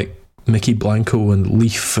hop like Mickey Blanco and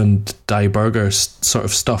Leaf and Die Burger sort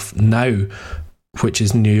of stuff now, which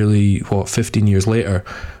is nearly 15 years later.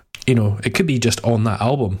 You know, it could be just on that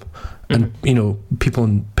album, and you know, people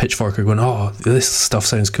in Pitchfork are going, "Oh, this stuff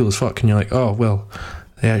sounds cool as fuck," and you're like, "Oh, well,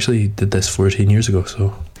 they actually did this 14 years ago."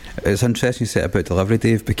 So it's interesting you say about delivery,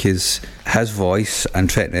 Dave, because his voice and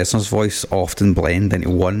Trent Reznor's voice often blend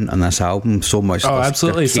into one on this album so much. Oh,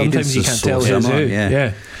 absolutely. Sometimes you can't tell who's who.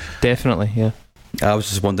 Yeah, definitely. Yeah. I was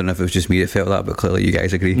just wondering if it was just me that felt that, but clearly you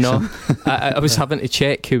guys agree. No, I was having to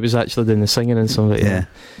check who was actually doing the singing and some of it. Yeah.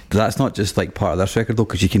 But that's not just like part of this record though,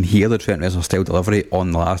 because you can hear the Trent Reznor style delivery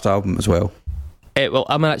on the last album as well. Well,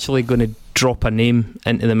 I'm actually going to drop a name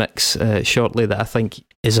into the mix shortly that I think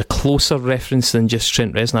is a closer reference than just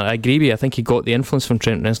Trent Reznor. I agree with you. I think he got the influence from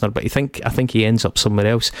Trent Reznor, but I think he ends up somewhere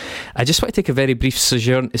else. I just want to take a very brief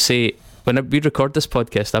sojourn to say, when we record this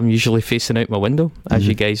podcast, I'm usually facing out my window, as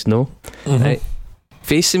you guys know. Right?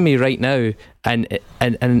 Facing me right now, and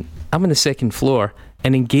I'm on the second floor,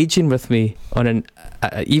 and engaging with me on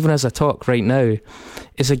even as I talk right now,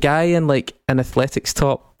 is a guy in like an athletics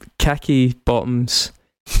top, khaki bottoms,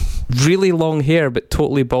 really long hair but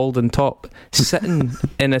totally bald on top, sitting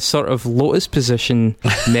in a sort of lotus position,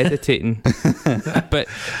 meditating, but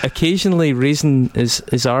occasionally raising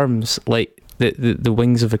his arms like the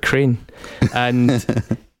wings of a crane, and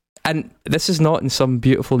this is not in some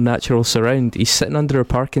beautiful natural surround. He's sitting under a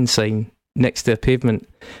parking sign next to a pavement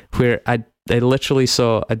where I literally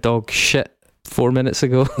saw a dog shit 4 minutes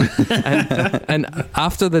ago, and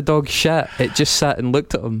after the dog shit, it just sat and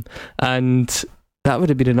looked at him, and that would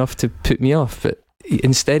have been enough to put me off. But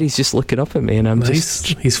instead, he's just looking up at me, and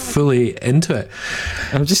he's fully into it.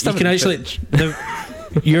 I'm just. You can actually.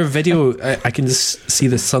 Your video, I can just see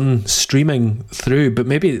the sun streaming through, but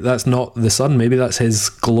maybe that's not the sun, maybe that's his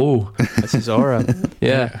glow. That's his aura.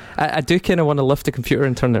 Yeah. I do kind of want to lift the computer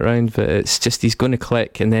and turn it around, but it's just, he's going to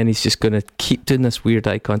click and then he's just going to keep doing this weird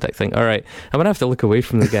eye contact thing. All right, I'm going to have to look away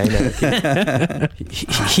from the guy now.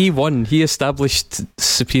 He won. He established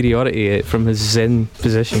superiority from his zen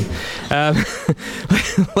position.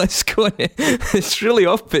 Let's go on. It's really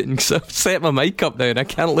off-putting because I've set my mic up now and I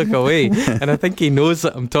can't look away, and I think he knows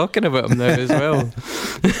remembers that I'm talking about him now as well.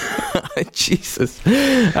 Jesus.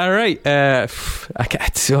 All right. Oh,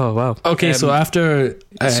 wow. Okay, so after...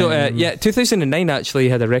 2009 actually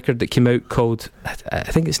had a record that came out called, I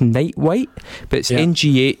think it's Night White, but it's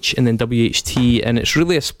NGH and then WHT, and it's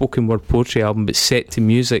really a spoken word poetry album, but set to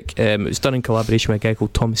music. It was done in collaboration with a guy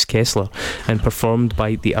called Thomas Kessler and performed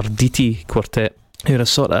by the Arditi Quartet, who are a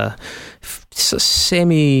sort of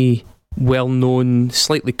semi... well-known,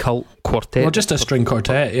 slightly cult quartet. Well, just a string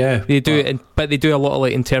quartet, yeah. They do, but they do a lot of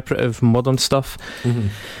like interpretive modern stuff.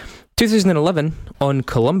 2011 on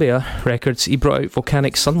Columbia Records, he brought out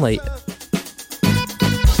Volcanic Sunlight.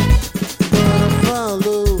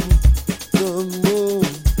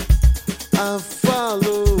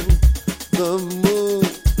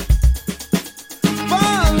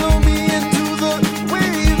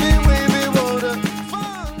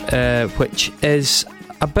 Which is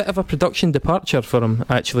a bit of a production departure for him,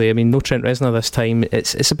 actually. I mean, no Trent Reznor this time.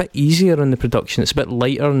 It's a bit easier on the production. It's a bit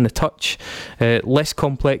lighter on the touch, less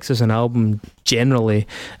complex as an album generally.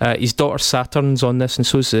 His daughter Saturn's on this, and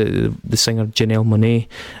so's the singer Janelle Monáe.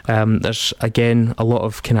 There's again a lot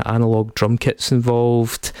of kind of analog drum kits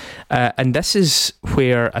involved, and this is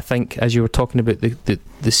where I think, as you were talking about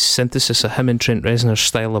the synthesis of him and Trent Reznor's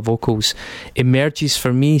style of vocals, emerges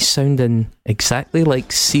for me sounding exactly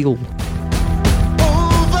like Seal.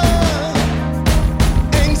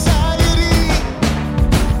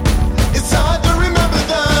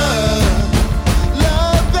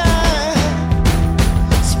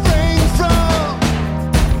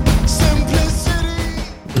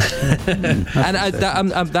 And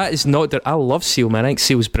that is not that I love Seal, man. I think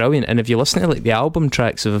Seal's brilliant, and if you listen to like the album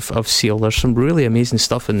tracks of Seal, there's some really amazing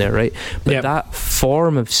stuff in there, right? But that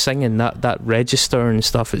form of singing, that register and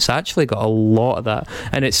stuff, it's actually got a lot of that,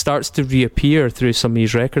 and it starts to reappear through some of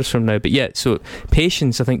these records from now. But yeah, so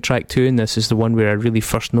Patience, I think track 2 in this is the one where I really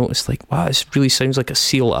first noticed, like, wow, this really sounds like a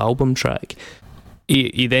Seal album track.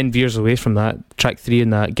 He then veers away from that. Track 3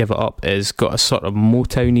 in that, Give It Up, is got a sort of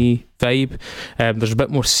Motown-y vibe. There's a bit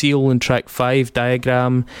more Seal in track 5,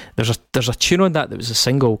 Diagram. There's a tune on that was a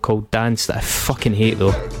single called Dance that I fucking hate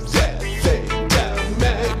though.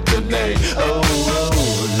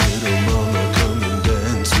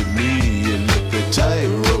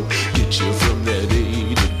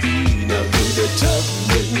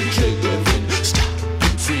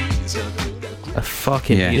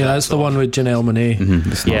 That's the one with Janelle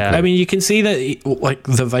Monáe. Yeah, I mean, you can see that like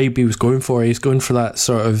the vibe he was going for. He's going for that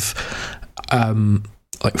sort of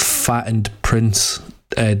like fattened Prince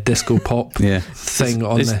disco pop thing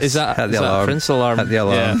on this. Is that Prince alarm? At the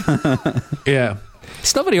alarm. Yeah.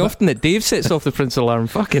 It's not very often that Dave sets off the Prince alarm.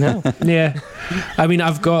 Fucking hell. Yeah. I mean,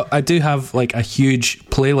 I do have like a huge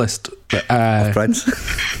playlist. Prince?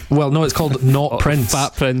 Well, no, it's called Not Prince.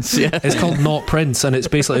 Fat Prince, yeah. It's called Not Prince, and it's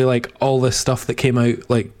basically like all this stuff that came out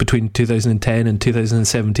like between 2010 and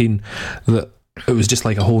 2017 that it was just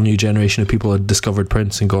like a whole new generation of people had discovered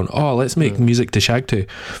Prince and gone, oh, let's make music to shag to.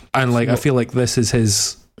 And like, I feel like this is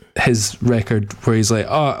his record where he's like,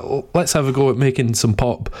 oh, let's have a go at making some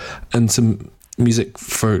pop and some music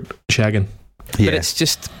for shagging. But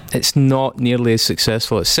it's not nearly as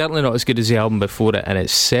successful. It's certainly not as good as the album before it, and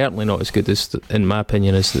it's certainly not as good as, in my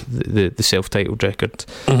opinion, as the self-titled record.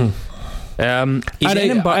 I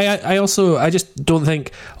just don't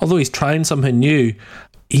think, although he's trying something new,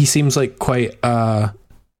 he seems like quite an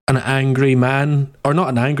angry man, or not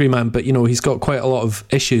an angry man, but you know, he's got quite a lot of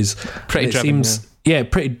issues. Pretty driven,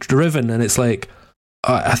 pretty driven, and it's like,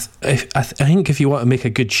 I think if you want to make a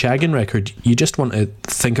good shagging record, you just want to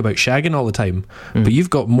think about shagging all the time, but you've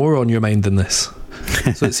got more on your mind than this.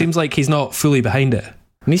 So it seems like he's not fully behind it.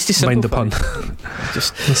 Needs to simplify. Mind the pun.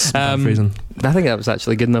 Just phrasing. I think that was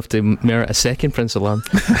actually good enough to merit a second Prince alarm.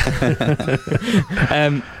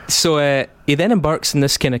 So he then embarks in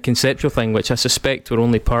this kind of conceptual thing, which I suspect we're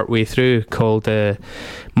only part way through, called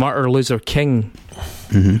Martyr Loser King.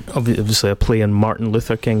 Obviously a play on Martin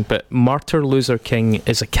Luther King, but Martyr Loser King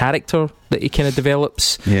is a character that he kind of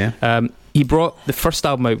develops. He brought the first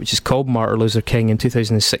album out, which is called Martyr Loser King, in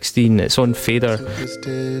 2016. It's on Fader.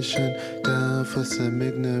 Down for some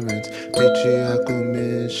ignorance, patriarchal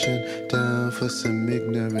mission, down for some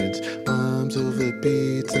ignorance, bombs over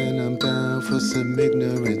beats and I'm down for some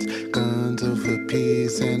ignorance, guns over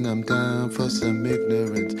peace and I'm down for some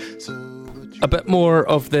ignorance. A bit more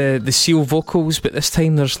of the Seal vocals, but this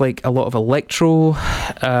time there's like a lot of electro.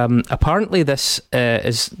 Apparently this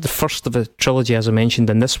is the first of a trilogy, as I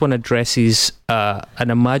mentioned, and this one addresses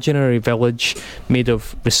an imaginary village made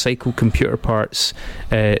of recycled computer parts,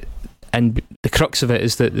 And the crux of it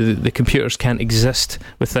is that the computers can't exist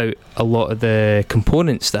without a lot of the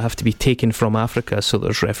components that have to be taken from Africa. So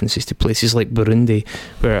there's references to places like Burundi,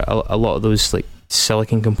 where a lot of those like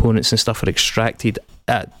silicon components and stuff are extracted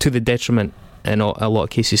to the detriment in a lot of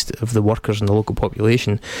cases of the workers and the local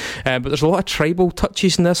population. But there's a lot of tribal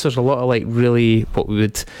touches in this. There's a lot of like really what we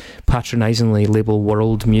would patronisingly label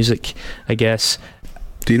world music, I guess.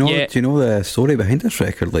 Do you know the story behind this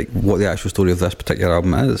record? Like what the actual story of this particular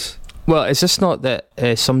album is? Well, is this not that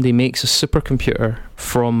somebody makes a supercomputer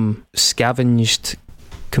from scavenged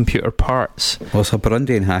computer parts? Well, it's a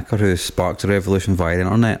Burundian hacker who sparked a revolution via the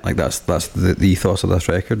internet. Like that's the ethos of this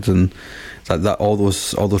record, and that all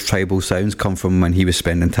those tribal sounds come from when he was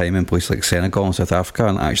spending time in places like Senegal and South Africa,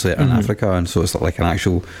 and actually in Africa, and so it's like an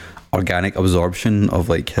actual organic absorption of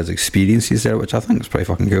like his experiences there, which I think is pretty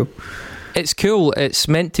fucking cool. It's cool. It's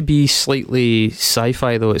meant to be slightly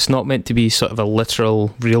sci-fi, though. It's not meant to be sort of a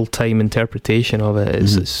literal real-time interpretation of it.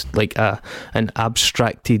 It's like an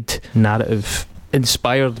abstracted narrative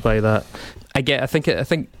inspired by that. I think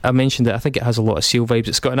I mentioned it. I think it has a lot of Seal vibes.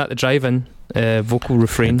 It's got an At the Drive-In vocal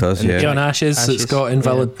refrain. It does, yeah. On Ashes. It's got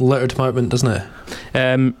Invalid Letter Department, doesn't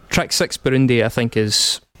it? Track 6, Burundi, I think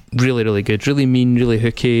is really, really good. Really mean, really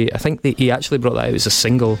hooky. I think he actually brought that out as a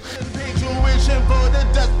single.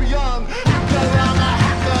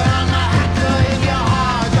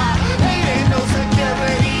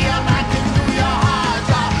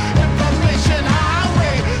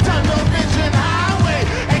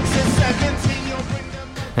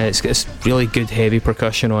 It's got really good heavy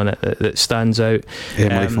percussion on it that stands out.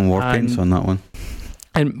 Emily from Warpaint's on that one.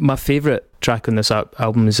 And my favourite track on this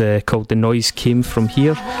album is called The Noise Came From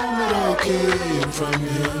Here.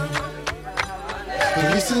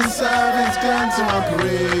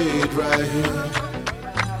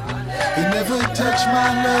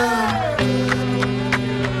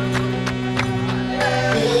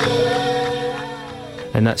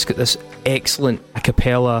 And that's got this excellent a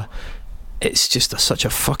cappella. It's just such a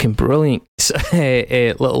fucking brilliant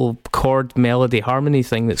little chord melody harmony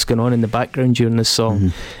thing that's going on in the background during this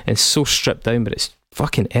song. It's so stripped down, but it's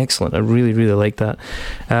fucking excellent. I really, really like that.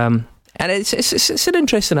 And it's an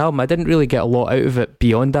interesting album. I didn't really get a lot out of it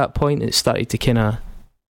beyond that point. It started to kind of,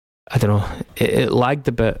 I don't know, it lagged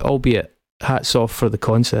a bit, albeit hats off for the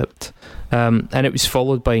concept. And it was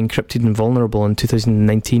followed by Encrypted and Vulnerable in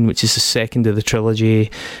 2019, which is the second of the trilogy.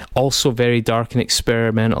 Also very dark and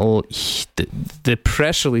experimental. The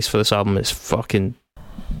press release for this album is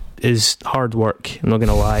hard work, I'm not going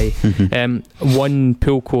to lie. One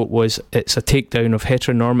pull quote was, "It's a takedown of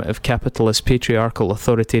heteronormative capitalist patriarchal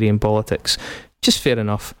authoritarian politics." Just fair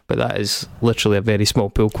enough, but that is literally a very small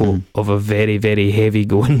pull quote of a very, very heavy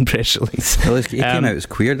going press release. Well, he came out as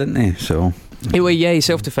queer, didn't he? So anyway, yeah, he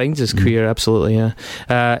self-defines as queer, absolutely, yeah.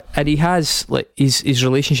 And he has, like, his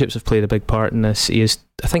relationships have played a big part in this. He has,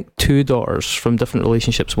 I think, 2 daughters from different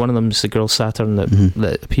relationships. One of them is the girl Saturn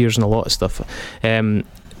that appears in a lot of stuff.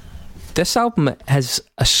 This album has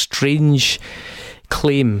a strange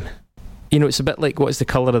claim. You know, it's a bit like, what is the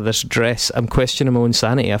colour of this dress? I'm questioning my own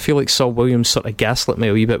sanity. I feel like Saul Williams sort of gaslit me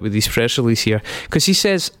a wee bit with his press release here, because he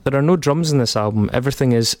says there are no drums in this album.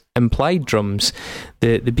 Everything is implied drums.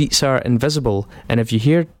 The beats are invisible, and if you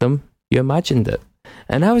hear them, you imagined it.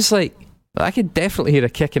 And I was like, I could definitely hear a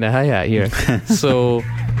kick and a hi-hat here. So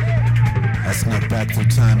I snuck back through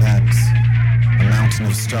time hacks, a mountain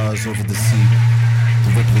of stars over the sea.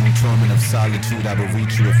 The rippling torment of solitude, I will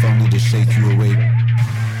reach you if only to shake you awake.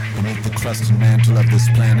 Beneath the crust and mantle of this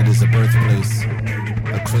planet is a birthplace,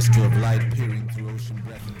 a crystal of light peering through ocean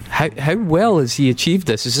breath. How well has he achieved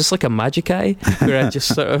this? Is this like a magic eye where I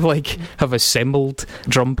just sort of like have assembled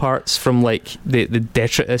drum parts from like the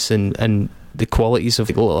detritus and the qualities of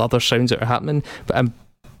the other sounds that are happening? But I'm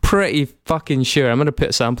pretty fucking sure, I'm going to put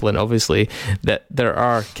a sample in obviously, that there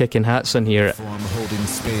are kicking hats on here. Form holding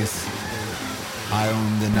space, I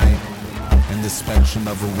own the night. In the spectrum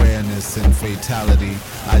of awareness and fatality,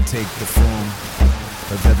 I take the form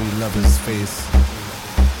of every lover's face.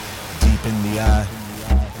 Deep in the eye,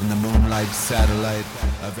 in the moonlight satellite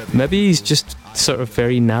of every... Maybe he's just sort of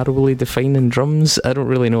very narrowly defining drums. I don't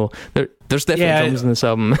really know. There's definitely drums in this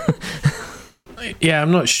album. Yeah,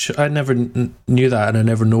 I'm not sure. I never knew that, and I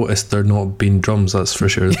never noticed there not being drums, that's for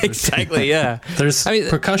sure. Exactly, yeah. There's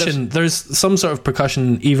percussion. There's some sort of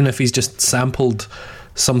percussion, even if he's just sampled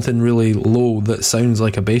something really low that sounds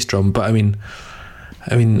like a bass drum. But I mean,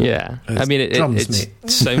 yeah. I mean, it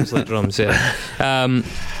sounds like drums. Yeah.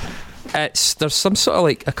 There's some sort of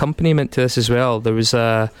like accompaniment to this as well. There was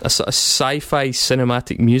a sort of sci-fi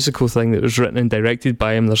cinematic musical thing that was written and directed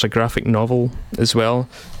by him. There's a graphic novel as well.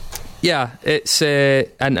 Yeah, it's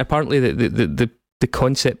and apparently the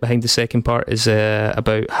concept behind the second part is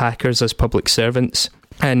about hackers as public servants,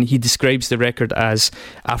 and he describes the record as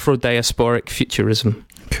Afro-diasporic futurism.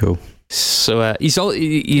 Cool. So he's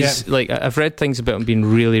like, I've read things about him being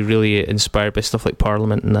really, really inspired by stuff like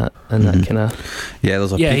Parliament and that kind of. Yeah,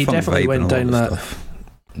 there's a he P-Funk definitely vibe went and all down that that. stuff.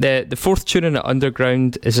 The fourth tune in it,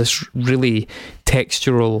 Underground, is this really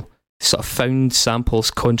textural sort of found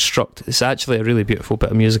samples construct. It's actually a really beautiful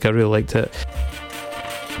bit of music. I really liked it.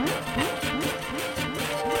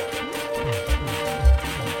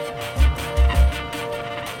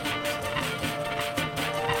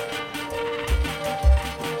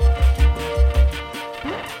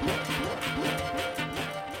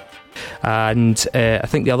 And I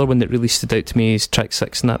think the other one that really stood out to me is track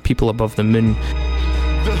 6 and that, People Above the Moon.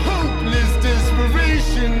 The hopeless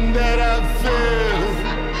desperation that I feel.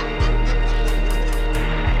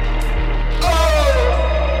 Oh,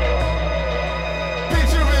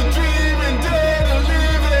 picturing, dreaming, dead or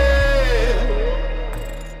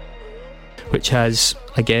living. Which has,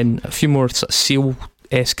 again, a few more sort of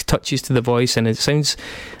Seal-esque touches to the voice, and it sounds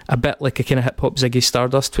a bit like a kind of hip-hop Ziggy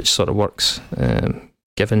Stardust, which sort of works,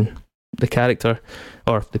 given the character,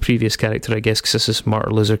 or the previous character, I guess, because this is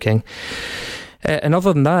Martin Luther King. And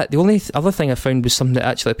other than that, the only other thing I found was something that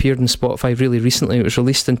actually appeared on Spotify really recently. It was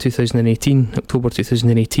released in 2018, October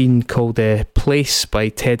 2018, called Place by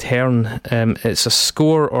Ted Hearn. It's a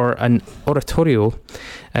score or an oratorio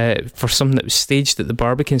for something that was staged at the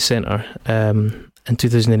Barbican Centre in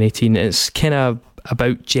 2018. It's kind of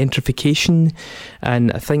about gentrification,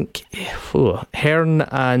 and I think Hearn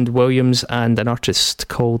and Williams and an artist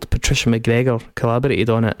called Patricia McGregor collaborated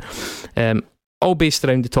on it, all based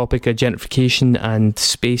around the topic of gentrification and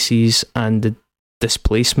spaces and the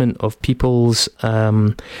displacement of peoples.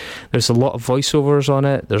 There's a lot of voiceovers on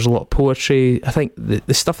it, there's a lot of poetry. I think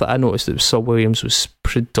the stuff that I noticed that was Saul Williams was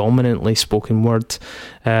predominantly spoken word.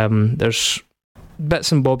 There's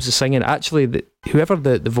bits and bobs of singing. Actually, whoever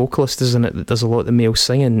the vocalist is in it that does a lot of the male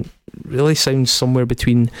singing really sounds somewhere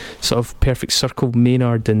between sort of Perfect Circle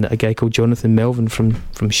Maynard and a guy called Jonathan Melvin from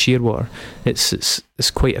Shearwater.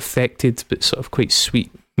 It's quite affected but sort of quite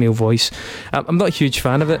sweet male voice. I'm not a huge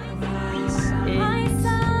fan of it.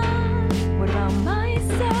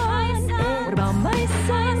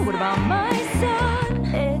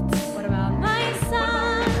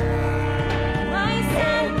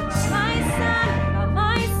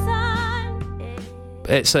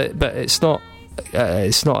 But it's not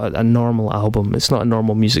a normal album. It's not a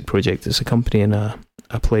normal music project. It's accompanying a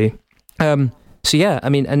play. So yeah, I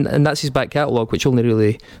mean, and that's his back catalogue, which only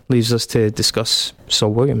really leaves us to discuss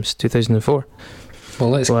Saul Williams, 2004. Well,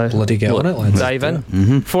 let's bloody get on it, lads. Dive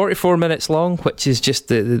in. 44 minutes long, which is just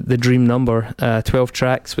the dream number. 12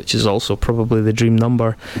 tracks, which is also probably the dream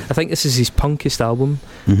number. I think this is his punkest album.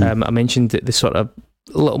 I mentioned the sort of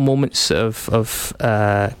little moments of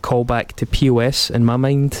callback to POS in my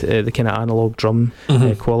mind, the kind of analog drum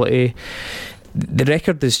quality. The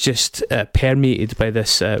record is just permeated by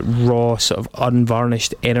this raw, sort of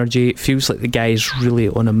unvarnished energy. It feels like the guy's really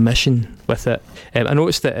on a mission with it. I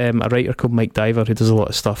noticed that a writer called Mike Diver, who does a lot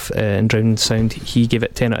of stuff in Drowning Sound, he gave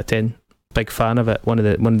it 10 out of 10. Big fan of it. One of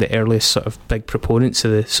the earliest sort of big proponents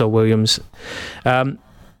of the Saul Williams.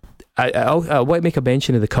 I want to make a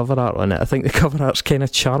mention of the cover art on it. I think the cover art's kind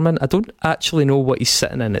of charming. I don't actually know what he's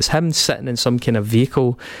sitting in. It's him sitting in some kind of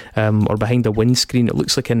vehicle or behind a windscreen. It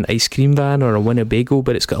looks like an ice cream van or a Winnebago,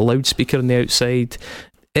 but it's got a loudspeaker on the outside.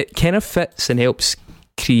 It kind of fits and helps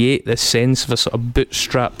create this sense of a sort of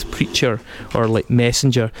bootstrapped preacher or like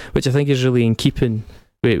messenger, which I think is really in keeping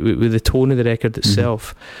with the tone of the record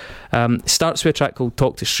itself. It starts with a track called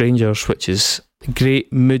Talk to Strangers, which is a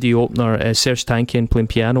great moody opener. Serj Tankian playing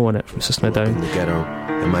piano on it from System of a Down. In the ghetto,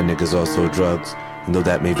 and my niggas also drugs. And though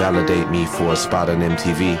that may validate me for a spot on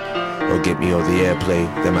MTV or get me all the airplay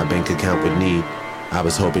that my bank account would need, I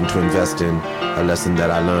was hoping to invest in a lesson that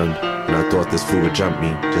I learned, and I thought this fool would jump me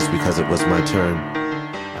just because it was my turn.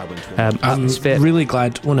 I'm really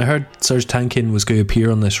glad when I heard Serj Tankian was going to appear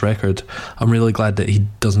on this record. I'm really glad that he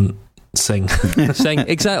doesn't sing.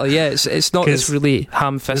 Exactly, yeah. It's not this really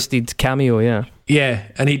ham-fisted cameo, yeah,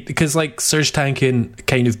 and because like Serj Tankian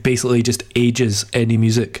kind of basically just ages any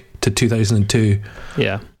music to 2002.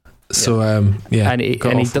 So and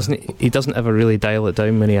he doesn't ever really dial it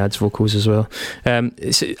down when he adds vocals as well.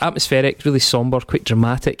 It's atmospheric, really somber, quite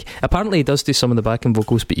dramatic. Apparently he does do some of the backing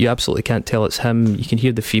vocals, but you absolutely can't tell it's him. You can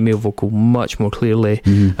hear the female vocal much more clearly.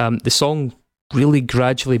 The song really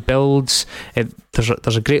gradually builds.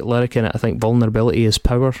 There's a great lyric in it, I think, vulnerability is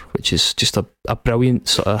power, which is just a brilliant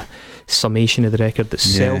sort of summation of the record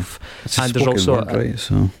itself. It's a and there's also word, right?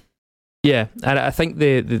 So Yeah, and I think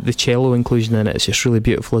the cello inclusion in it is just really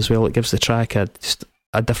beautiful as well. It gives the track just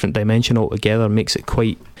a different dimension altogether, makes it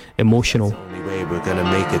quite emotional. It's the only way we're gonna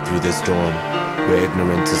make it through this storm, where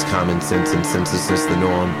ignorance is common sense and senselessness the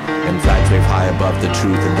norm, and flags wave high above the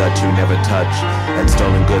truth and the two never touch, and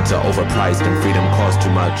stolen goods are overpriced and freedom costs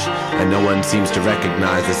too much, and no one seems to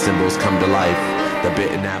recognize the symbols come to life, the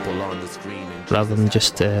bitten apple on the screen, rather than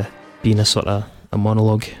just being a sort of a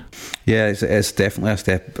monologue. Yeah, it's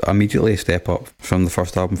definitely immediately a step up from the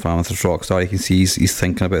first album, from Amethyst Rockstar. You can see he's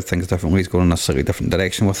thinking about things differently. He's going in a slightly different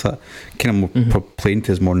direction with it. Kind of playing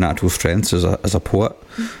to his more natural strengths as a poet.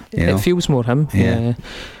 You know? It feels more him. Yeah.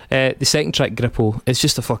 The second track, Gripple, is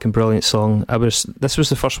just a fucking brilliant song. This was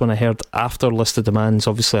the first one I heard after List of Demands.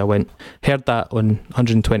 Obviously, I heard that on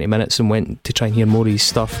 120 Minutes and went to try and hear more of his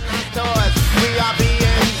stuff. We are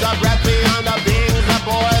beings of breath beyond the beings of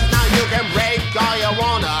boys. Now you can break all you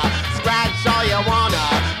wanna, scratch all you wanna,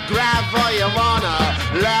 grab all you wanna,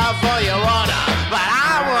 love all you wanna, but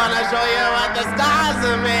I wanna show you what the stars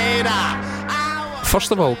are made of.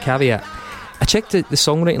 First of all, caveat, I checked the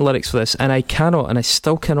songwriting lyrics for this, and I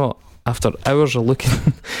still cannot, after hours of looking,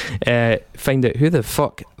 find out who the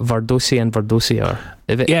fuck Vardosi and Vardosi are.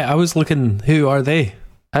 I was looking, who are they?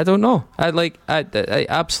 I don't know. I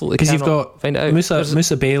absolutely because you've got find out.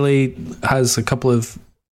 Musa Bailey has a couple of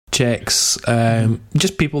checks,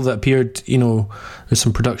 just people that appeared. You know, there's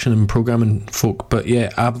some production and programming folk, but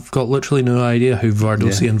yeah, I've got literally no idea who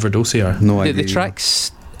Vardosi and Vardosi are. No idea. The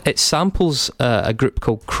tracks, it samples a group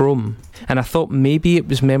called Chrome, and I thought maybe it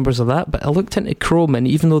was members of that, but I looked into Chrome, and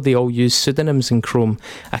even though they all use pseudonyms in Chrome,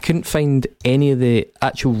 I couldn't find any of the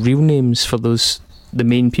actual real names for the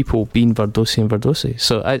main people being Vardosi and Vardosi.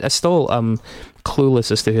 So I still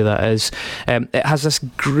clueless as to who that is. It has this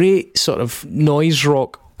great sort of noise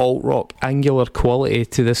rock, alt rock, angular quality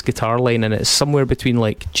to this guitar line, and it's somewhere between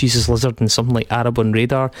like Jesus Lizard and something like Arab on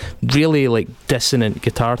Radar. Really like dissonant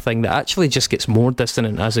guitar thing that actually just gets more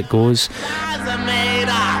dissonant as it goes. I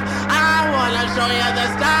wanna show you the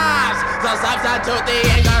stars, so substitute the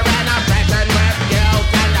anger and oppression with guilt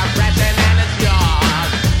and oppression, and it's yours.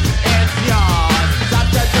 It's yours.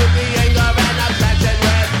 Substitute the anger and oppression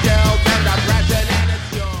with guilt and oppression, and it's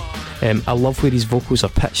yours. I love where his vocals are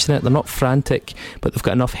pitched in it. They're not frantic, but they've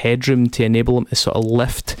got enough headroom to enable him to sort of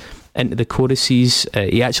lift into the choruses.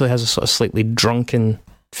 He actually has a sort of slightly drunken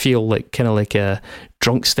feel, like kind of like a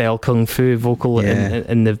drunk style kung fu vocal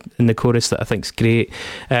in the chorus that I think's great.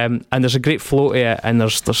 And there's a great flow to it, and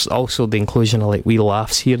there's also the inclusion of like wee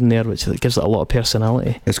laughs here and there, which gives it a lot of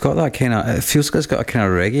personality. It's got that kind of, it feels like it's got a kind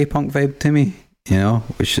of reggae punk vibe to me, you know,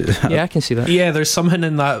 which yeah, I can see that. Yeah, there's something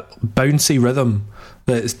in that bouncy rhythm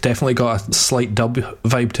that's definitely got a slight dub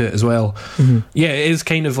vibe to it as well. Yeah, it is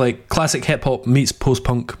kind of like classic hip hop meets post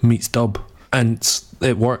punk meets dub, and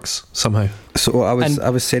it works somehow. So I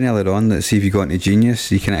was saying earlier on that, see, if you go into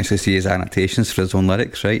Genius, you can actually see his annotations for his own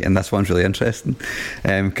lyrics, right? And this one's really interesting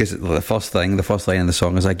because the first line in the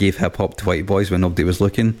song is, I gave hip hop to white boys when nobody was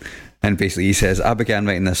looking. And basically he says, I began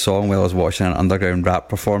writing this song while I was watching an underground rap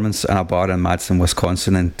performance in a bar in Madison,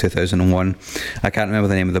 Wisconsin in 2001. I can't remember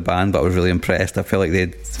the name of the band, but I was really impressed. I felt like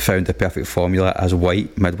they'd found the perfect formula as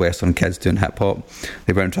white Midwestern kids doing hip hop.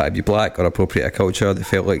 They weren't trying to be black or appropriate a culture. They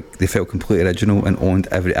felt completely original and owned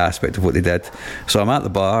every aspect of what they did. So I'm at the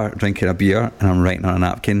bar drinking a beer and I'm writing on a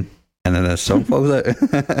napkin, and then this song falls out.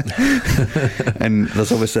 And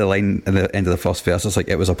there's obviously a line at the end of the first verse. It's like,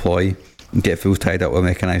 it was a ploy. Get fools tied up with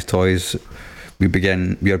mechanized toys. We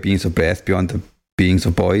are beings of breath beyond the beings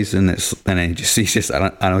of boys, and then he's just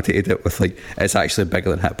annotated it with like, it's actually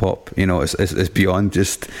bigger than hip hop. You know, it's beyond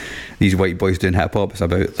just these white boys doing hip hop. It's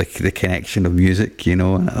about like the connection of music. You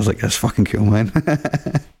know, and I was like, that's fucking cool, man.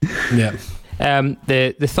 Yeah.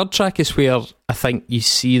 The third track is where I think you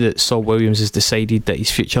see that Saul Williams has decided that his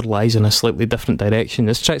future lies in a slightly different direction.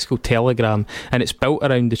 This track's called Telegram, and it's built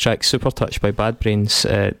around the track Super Touch by Bad Brains.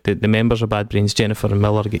 The members of Bad Brains, Jennifer and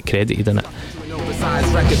Miller, get credited in it. Oversized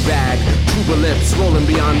record bag, Cuba lips rolling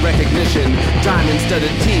beyond recognition, diamond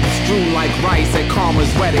studded teeth strewn like rice at Karma's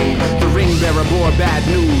wedding. The ring bearer bore bad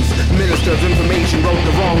news, minister of information wrote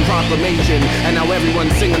the wrong proclamation, and now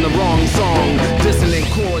everyone's singing the wrong song. Dissonant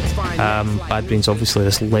chords find Bad Brains, obviously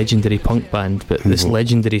this legendary punk band, but this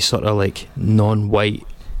legendary sort of like non-white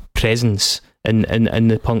presence in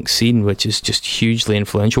the punk scene, which is just hugely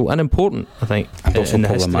influential and important, I think. And also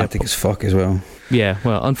problematic as fuck as well. Yeah,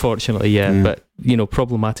 well, unfortunately, yeah. But, you know,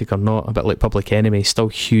 problematic or not, a bit like Public Enemy, still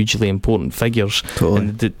hugely important figures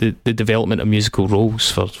in the development of musical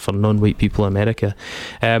roles for non-white people in America.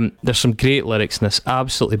 There's some great lyrics in this,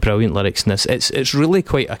 absolutely brilliant lyrics in this. It's really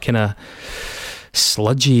quite a kind of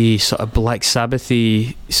sludgy, sort of Black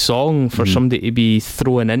Sabbathy song for somebody to be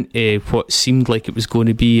thrown into what seemed like it was going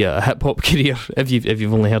to be a hip hop career. If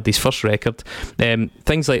you've only heard his first record,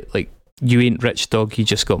 things like "You ain't rich, dog, you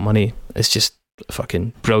just got money." It's just a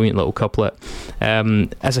fucking brilliant little couplet.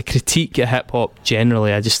 As a critique of hip hop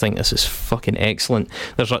generally, I just think this is fucking excellent.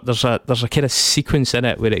 There's a kind of sequence in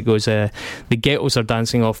it where it goes, the ghettos are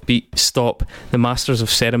dancing off beat, stop. The masters of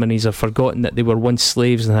ceremonies have forgotten that they were once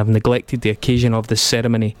slaves and have neglected the occasion of this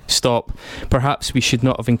ceremony. Stop. Perhaps we should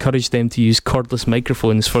not have encouraged them to use cordless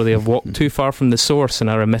microphones, for they have walked too far from the source and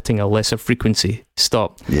are emitting a lesser frequency.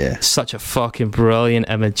 Stop. Yeah. Such a fucking brilliant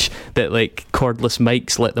image that like cordless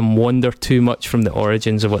mics let them wander too much from the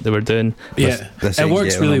origins of what they were doing. Yeah, it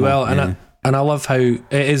works really well, and I love how it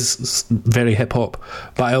is very hip hop,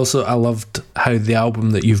 but I loved how the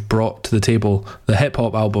album that you've brought to the table, the hip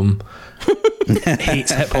hop album,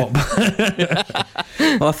 hates hip hop.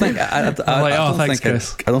 Well, I think I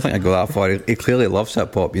don't think I go that far. He clearly loves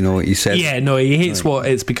hip hop. You know, he said. Yeah, no, he hates what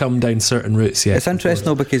it's become down certain routes. Yeah, it's interesting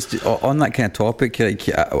though, because on that kind of topic, like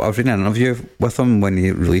I was reading an interview with him when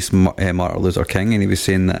he released Martin Luther King, and he was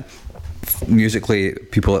saying that musically,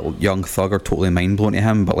 people like Young Thug are totally mind blown to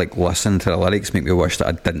him, but like listening to the lyrics make me wish that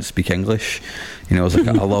I didn't speak English. You know, it's like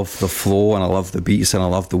I love the flow and I love the beats and I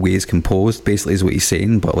love the way it's composed, basically is what he's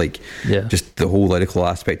saying, but like just the whole lyrical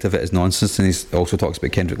aspect of it is nonsense. And he also talks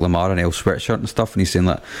about Kendrick Lamar and El Sweatshirt and stuff, and he's saying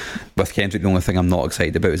that with Kendrick the only thing I'm not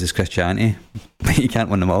excited about is his Christianity. You can't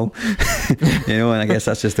win them all. You know, and I guess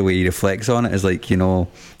that's just the way he reflects on it, is like, you know,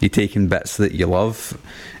 you taking bits that you love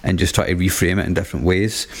and just try to reframe it in different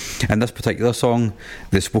ways. And this particular song,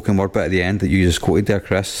 the spoken word bit at the end that you just quoted there,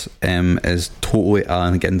 Chris, is totally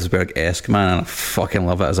Allen Ginsberg-esque, man, and I fucking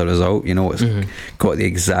love it as a result. You know, it's got the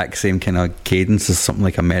exact same kind of cadence as something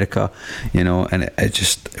like America, you know, and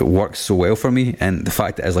it works so well for me. And the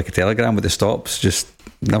fact that it's like a telegram with the stops just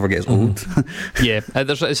never gets old. Yeah,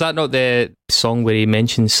 is that not the song where he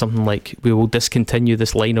mentions something like, we will discontinue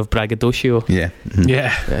this line of braggadocio? Yeah.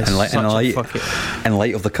 Yeah. In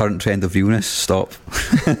light of the current trend of realness, stop.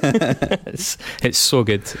 It's so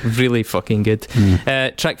good, really fucking good.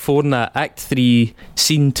 Track 4 in that, Act 3,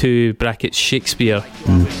 Scene 2 brackets Shakespeare.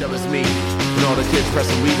 Show us me and all the kids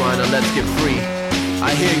pressing rewind and let's get free.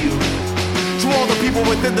 I hear you. To all the people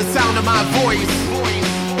within the sound of my voice.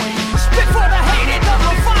 Spit for the hated, the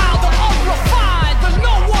reviled, the unrefined, the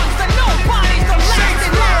no ones, the nobodies, the last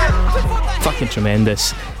in line. Fucking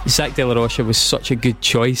tremendous. Zack De la Rocha was such a good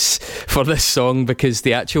choice for this song because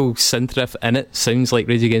the actual synth riff in it sounds like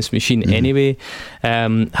Rage Against the Machine anyway.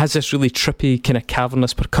 Has this really trippy kind of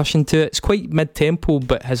cavernous percussion to it. It's quite mid-tempo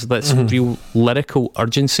but has this real lyrical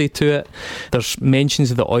urgency to it. There's mentions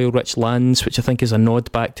of the oil-rich lands, which I think is a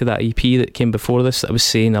nod back to that EP that came before this that I was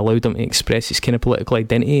saying allowed him to express his kind of political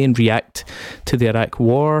identity and react to the Iraq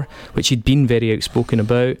war, which he'd been very outspoken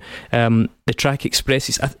about. The track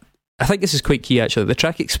expresses... I think this is quite key actually. The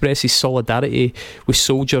track expresses solidarity with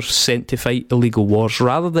soldiers sent to fight illegal wars,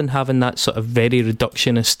 rather than having that sort of very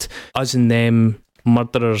reductionist us and them,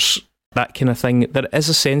 murderers, that kind of thing. There is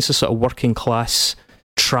a sense of sort of working class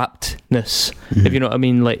trappedness, if you know what I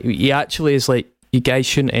mean. Like, he actually is like, you guys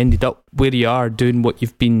shouldn't have ended up where you are doing what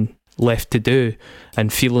you've been left to do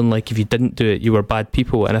and feeling like if you didn't do it you were bad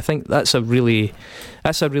people. And I think that's a really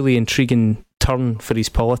intriguing turn for his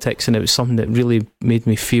politics, and it was something that really made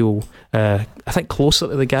me feel I think closer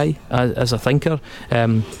to the guy as a thinker,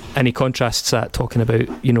 and he contrasts that talking about,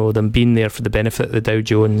 you know, them being there for the benefit of the Dow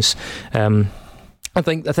Jones. I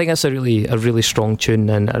think that's a really strong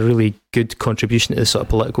tune and a really good contribution to the sort of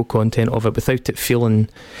political content of it without it feeling,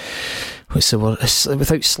 what's the word,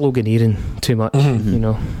 without sloganeering too much, you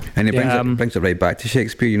know. And he brings it right back to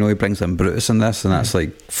Shakespeare. You know, he brings in Brutus in this, and that's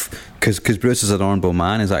like, because Brutus is an honourable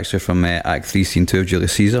man is actually from Act 3 Scene 2 of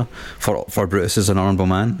Julius Caesar. For Brutus is an honourable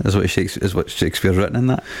man is what Shakespeare's written in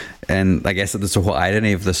that. And I guess that's the whole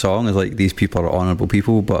irony of the song, is like, these people are honourable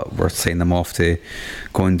people, but we're sending them off to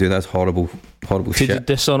go and do this horrible shit, do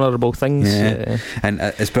dishonourable things. And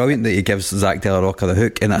it's brilliant that he gives Zack De la Rocha the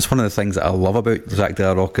hook, and that's one of the things that I love about Zack De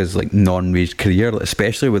la Rocha's like non-rage career,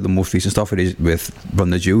 especially with the most recent stuff with Run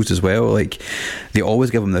the Jewels as well. Like, they always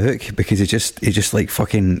give him the hook because he just like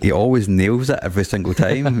fucking, he always nails it every single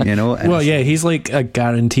time, you know. Well, yeah, he's like a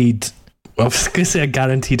guaranteed. I was going to say a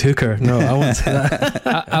guaranteed hooker. No, I won't say that.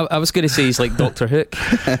 I was going to say he's like Dr. Hook.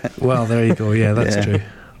 Well, there you go. Yeah, that's true.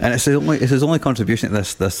 And it's his only contribution to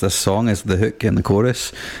this song is the hook and the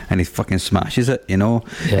chorus, and he fucking smashes it, you know.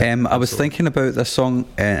 I was thinking about this song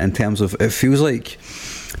in terms of, it feels like,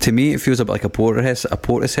 to me, it feels a bit like a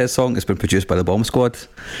Portishead song that's been produced by the Bomb Squad.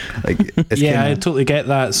 Like, I totally get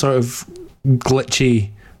that sort of glitchy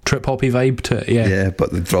trip-hoppy vibe to it, yeah. Yeah,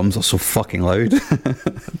 but the drums are so fucking loud.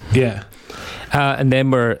 Yeah. And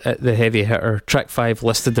then we're at the heavy hitter, track 5,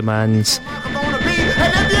 List of Demands. I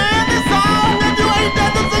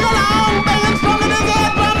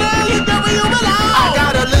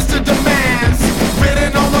got a list of demands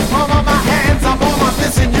written on the palm of my hands. I'm on my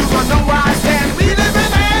fist and you gonna know where I stand. We live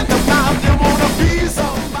in anthem now if you wanna be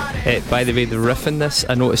somebody. By the way, the riff in this,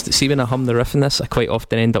 I noticed that, see when I hum the riff in this, I quite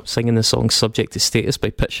often end up singing the song Subject to Status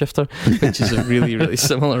by Pitch Shifter, which is a really, really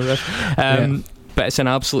similar riff. But it's an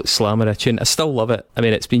absolute slammer of a tune. I still love it. I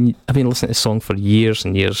mean, I've been listening to this song for years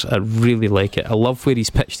and years. I really like it. I love where he's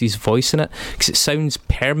pitched his voice in it, because it sounds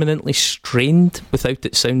permanently strained without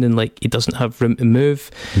it sounding like he doesn't have room to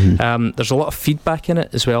move. There's a lot of feedback in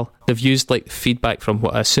it as well. They've used like feedback from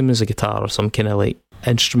what I assume is a guitar or some kind of like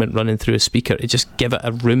instrument running through a speaker to just give it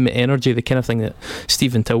a room energy, the kind of thing that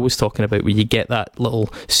Stephen Till was talking about, where you get that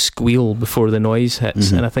little squeal before the noise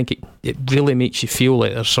hits. And I think it really makes you feel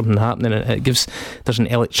like there's something happening, and there's an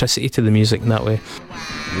electricity to the music in that way.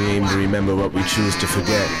 We aim to remember what we choose to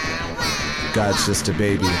forget. God's just a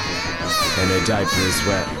baby, and their diaper is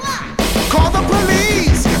wet. Call the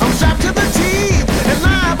police, I'm strapped to the teeth, and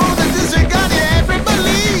live on the disregard you ever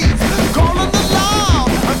believe. Calling the law,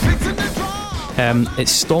 I'm fixing the draw.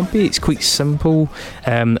 It's stompy, it's quite simple.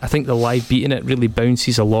 I think the live beat in it really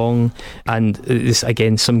bounces along, and this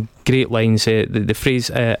again, some great lines. The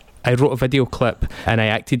phrase, I wrote a video clip and I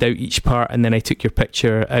acted out each part and then I took your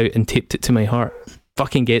picture out and taped it to my heart.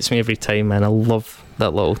 Fucking gets me every time, man. I love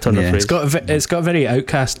that little turn of phrase. It's got a very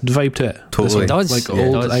Outcast vibe to it. Totally. It does. Like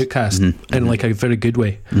old Outcast in like a very good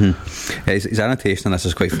way. His annotation on this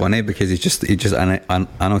is quite funny, because he just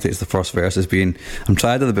annotates the first verse as being, I'm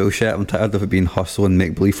tired of the bullshit, I'm tired of it being hustle and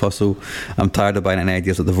make-believe hustle, I'm tired of buying any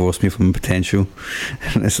ideas that divorce me from my potential,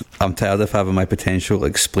 I'm tired of having my potential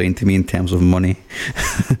explained to me in terms of money.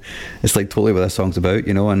 It's like totally what this song's about,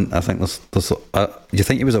 you know. And I think do you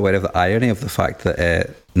think he was aware of the irony of the fact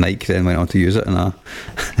that Nike then went on to use it in an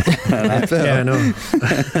advert? Yeah, I know.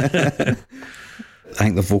 I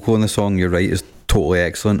think the vocal in the song, you're right, is totally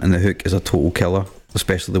excellent, and the hook is a total killer,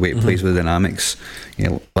 especially the way it plays with the dynamics. You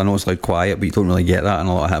know, I know it's like quiet, but you don't really get that in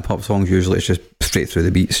a lot of hip hop songs. Usually it's just straight through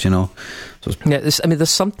the beats, you know. So there's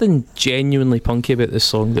something genuinely punky about this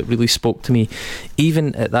song that really spoke to me,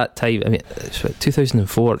 even at that time. I mean, it's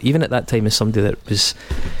 2004. Even at that time, as somebody that was,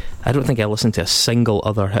 I don't think I listened to a single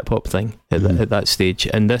other hip hop thing at that stage,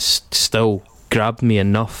 and this still grabbed me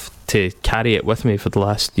enough to carry it with me for the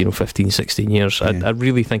last 15, 16 years. I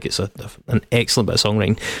really think it's an excellent bit of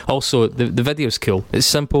songwriting. Also, the video's cool. It's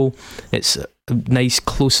simple. It's a nice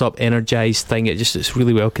close-up, energised thing. It's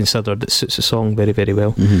really well considered. It suits the song very, very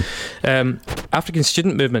well. African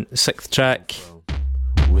Student Movement, 6th track.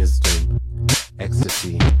 Wisdom,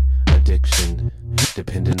 ecstasy, addiction,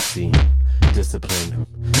 dependency, discipline,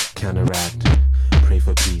 counteract, pray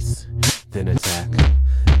for peace, then attack,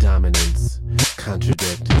 dominance,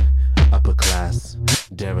 contradict, upper class,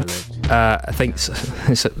 derelict. I think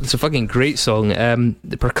it's a fucking great song.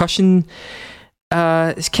 The percussion,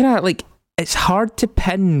 it's kind of like, it's hard to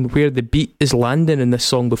pin where the beat is landing in this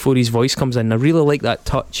song before his voice comes in. I really like that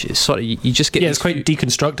touch. It's sort of, you just get... Yeah, it's quite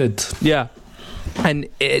deconstructed. Yeah. And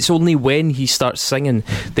it's only when he starts singing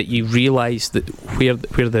that you realise that where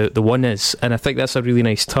the one is, and I think that's a really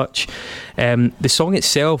nice touch. The song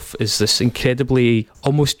itself is this incredibly,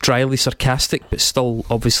 almost dryly sarcastic, but still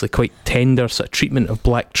obviously quite tender sort of treatment of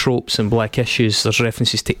black tropes and black issues. There's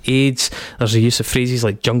references to AIDS, there's a use of phrases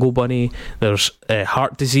like jungle bunny, there's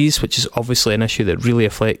heart disease, which is obviously an issue that really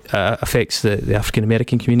affects the African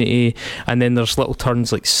American community, and then there's little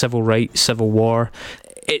turns like civil rights, civil war.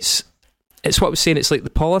 It's what I was saying, it's like the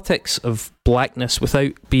politics of blackness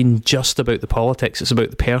without being just about the politics. It's about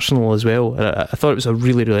the personal as well. I thought it was a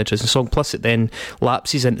really, really interesting song. Plus it then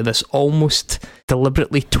lapses into this almost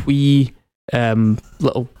deliberately twee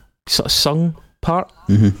little sort of sung part.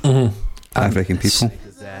 African people.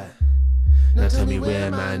 Now tell me where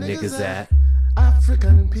my niggas at.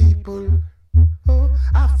 African people, oh,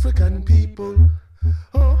 African people,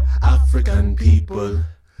 oh, African people,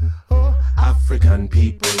 oh, African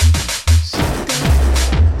people.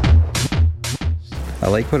 I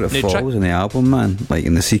like where it falls in the album, man. Like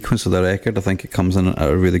in the sequence of the record, I think it comes in at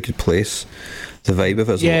a really good place. The vibe of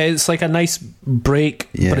it, it's like a nice break,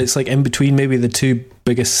 but it's like in between maybe the two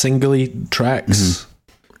biggest singly tracks.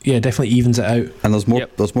 Yeah, definitely evens it out. And there's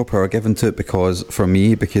more power given to it because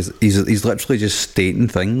he's literally just stating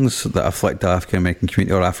things that affect the African American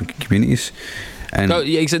community or African communities. And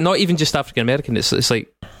not even just African American. It's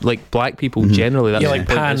like like black people generally. That's like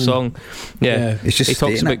the point of the song. Yeah. It's just he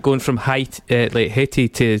talks stating about it. going from like Haiti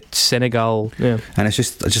to Senegal. Yeah, And it's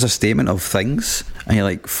just a statement of things, and you're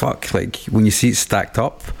like, fuck, like when you see it stacked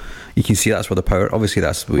up, you can see that's where the power, obviously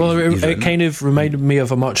that's what Well, he's it written. kind of reminded me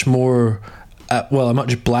of a much more, a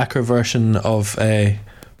much blacker version of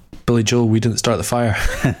Billy Joel, We Didn't Start the Fire.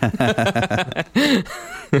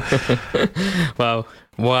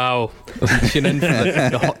 Wow. Tune in for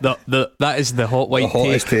the that is the hot white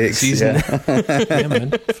hottest take takes, season. Yeah,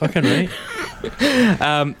 man. Fucking right.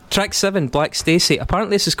 Track 7, Black Stacey.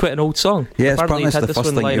 Apparently this is quite an old song. Yeah, Apparently it's he's had the this first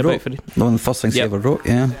one thing lying he about wrote. for One of the first things he Yep. ever wrote,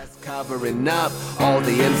 yeah. Covering up all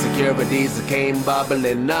the insecurities that came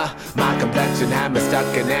bubbling up. My complexion had me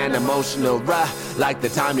stuck in an emotional rut. Like the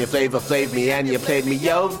time you flavor-flaved me and you played me,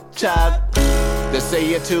 yo, Chuck. They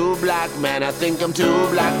say you're too black, man. I think I'm too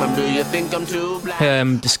black, man. Do you think I'm too black?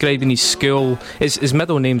 describing his school. His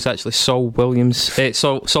middle name's actually Saul Williams.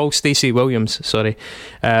 Saul Stacey Williams, sorry.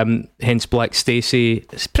 Hence Black Stacey.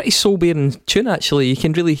 It's a pretty soul-bearing tune, actually. You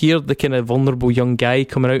can really hear the kind of vulnerable young guy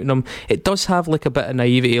coming out in him. It does have like a bit of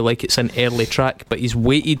naivety, like it's an early track, but he's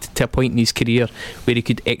waited to a point in his career where he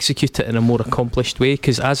could execute it in a more accomplished way,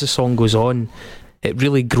 because as the song goes on, it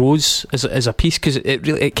really grows as a piece, because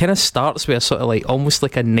it kind of starts with a sort of like almost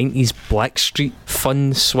like a 90s Blackstreet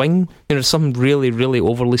fun swing. There's something really, really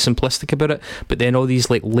overly simplistic about it, but then all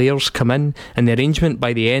these like layers come in, and the arrangement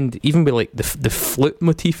by the end, even with like the flute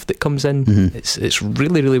motif that comes in, it's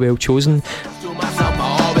really, really well chosen. To myself,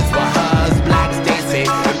 I always was Black Stacey,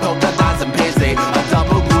 and polka dots and paisley, a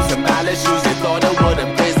double goose and ballet shoes. You thought it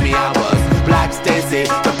wouldn't face me. I was Black Stacey,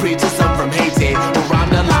 the preacher son from Haiti, who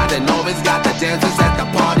rhymed a lot and always got the dancers at the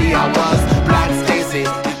party. I was Black Stacey.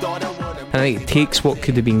 You thought it wouldn't. I think it takes what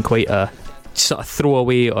could have been quite a sort of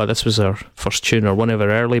throwaway, or this was our first tune or one of our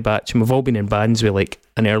early batch, and we've all been in bands with like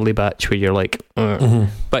an early batch where you're like,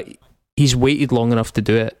 but he's waited long enough to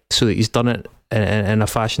do it so that he's done it in a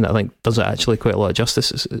fashion that I think does it actually quite a lot of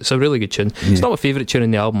justice. It's a really good tune. It's not my favourite tune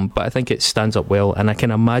in the album, but I think it stands up well, and I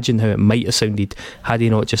can imagine how it might have sounded had he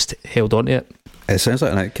not just held on to it. It sounds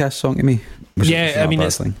like an Outcast song to me. Yeah, I mean,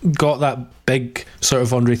 it's got that big sort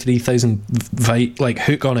of Andre 3000 vibe, like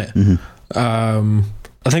hook on it.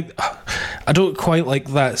 I think I don't quite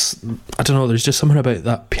like that. I don't know. There's just something about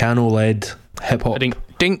that piano-led hip hop.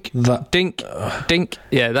 Dink.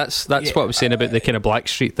 Yeah, that's what I was saying about the kind of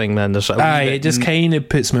Blackstreet thing. Then there's it just kind of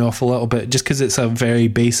puts me off a little bit, just because it's a very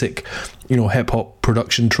basic, hip hop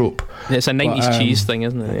production trope. It's a 90s cheese thing,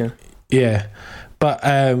 isn't it? Yeah, but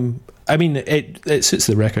I mean, it suits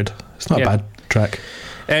the record. It's not a bad track.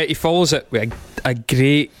 He follows it with a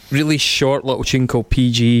great, really short little tune called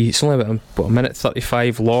PG. It's only about a minute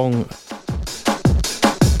 35 long. Ain't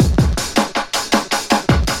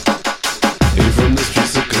from the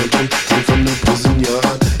streets of country, ain't from the prison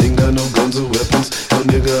yard. Ain't got no guns or weapons, hell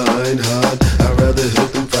nigga, I ain't hard. I'd rather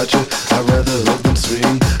help than fight you, I'd rather love than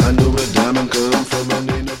swing. I know where diamond come from, and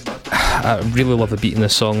ain't about I really love the beat in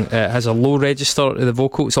this song. It has a low register to the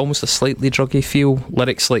vocal. It's almost a slightly druggy feel.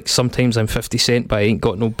 Lyrics like, sometimes I'm 50 Cent but I ain't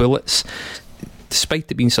got no bullets.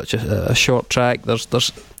 Despite it being such a short track,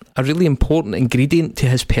 there's a really important ingredient to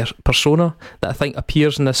his persona that I think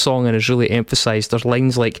appears in this song and is really emphasised. There's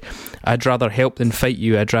lines like, I'd rather help than fight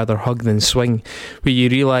you, I'd rather hug than swing, where you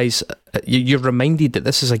realise, you're reminded that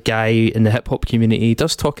this is a guy in the hip hop community. He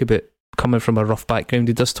does talk about coming from a rough background,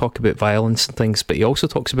 he does talk about violence and things, but he also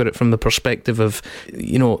talks about it from the perspective of,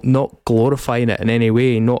 not glorifying it in any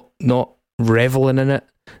way, not reveling in it,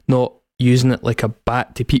 not using it like a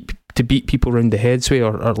bat to beat people around the heads with,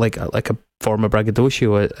 or like a form of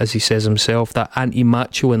braggadocio, as he says himself. That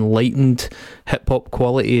anti-macho enlightened hip-hop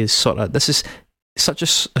quality is this is such a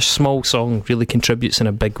small song, really contributes in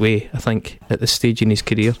a big way, I think, at this stage in his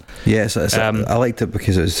career. Yeah, I liked it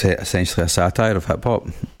because it was essentially a satire of hip hop,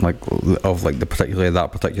 particularly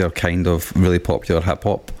that particular kind of really popular hip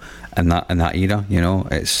hop in that era.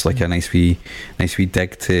 It's like a nice wee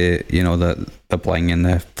dig to the bling and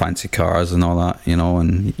the fancy cars and all that.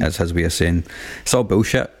 And it's his way of saying it's all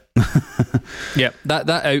bullshit. Yeah, that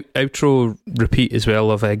outro repeat as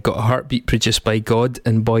well of got a heartbeat produced by God,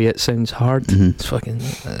 and boy it sounds hard.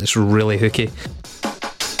 It's really hooky.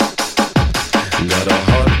 got a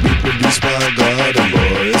heartbeat produced by God, and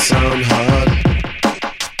boy it sound hard.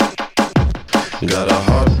 Got a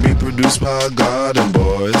heartbeat produced by God, and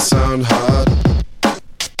boy it sound hard.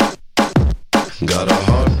 Got a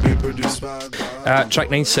heartbeat produced by God. Track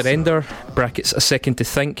 9, Surrender, brackets A Second to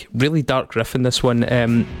Think. Really dark riff in this one.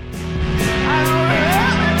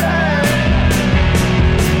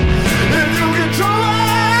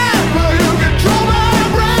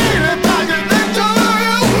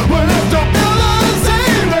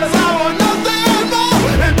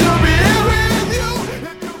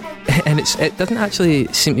 it doesn't actually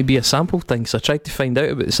seem to be a sample thing, so I tried to find out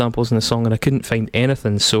about the samples in the song and I couldn't find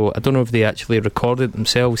anything, so I don't know if they actually recorded it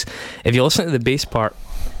themselves. If you listen to the bass part,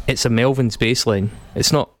 it's a Melvin's bass line.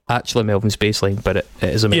 It's not actually Melvin's bass line, but it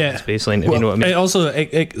is a Melvin's bass line, if you know what I mean. It also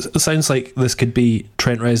it sounds like this could be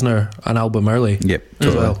Trent Reznor an album early. Yep,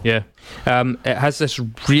 as well. Yeah. It has this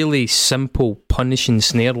really simple punishing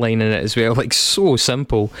snare line in it as well, like so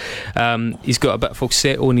simple. He's got a bit of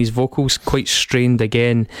falsetto in his vocals, quite strained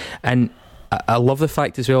again, and I love the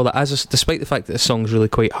fact as well that despite the fact that the song's really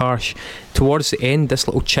quite harsh, towards the end this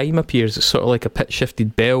little chime appears. It's sort of like a pitch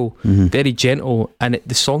shifted bell, very gentle, and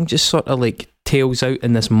the song just sort of like tails out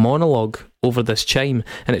in this monologue over this chime,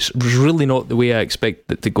 and it's really not the way I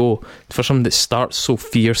expect it to go. For something that starts so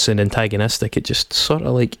fierce and antagonistic, it just sort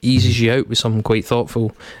of like eases you out with something quite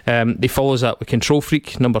thoughtful. He follows that with Control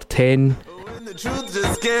Freak, number 10. When the truth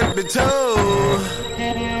just can't be told.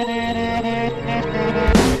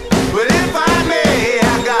 But if I may,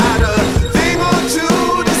 I got a thing or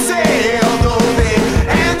two to say. Although the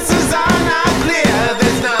answers are not clear,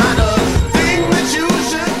 there's not a thing that you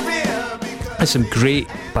should fear. There's some great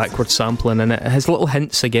backward sampling in it. It has little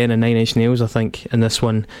hints again in Nine Inch Nails, I think, in this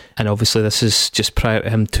one, and obviously this is just prior to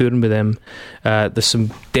him touring with them. There's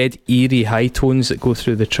some dead eerie high tones that go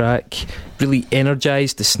through the track, really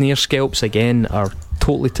energised. The snare scalps again are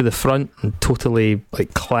totally to the front and totally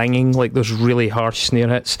like clanging, like those really harsh snare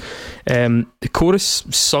hits. The chorus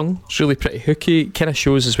sung is really pretty hooky. It kind of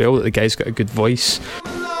shows as well that the guy's got a good voice.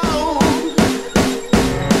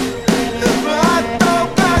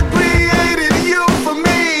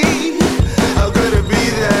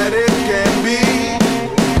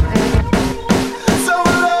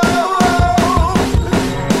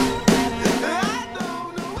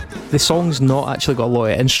 The song's not actually got a lot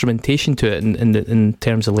of instrumentation to it in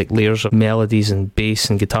terms of like layers of melodies and bass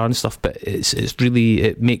and guitar and stuff, but it's really,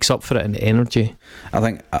 it makes up for it in energy. I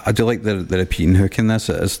think I do like the repeating hook in this.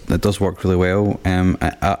 It does work really well. I'm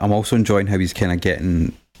also enjoying how he's kind of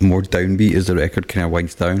getting more downbeat as the record kind of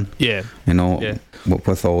winds down. Yeah, you know,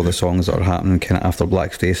 with all the songs that are happening kind of after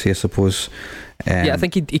Black Stacey, I suppose. I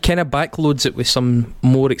think he kind of backloads it with some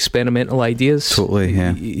more experimental ideas. Totally,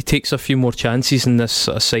 yeah. He takes a few more chances in this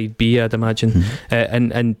sort of side B, I'd imagine.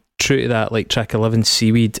 And true to that, like track 11,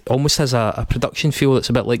 Seaweed, almost has a production feel that's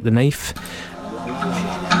a bit like The Knife.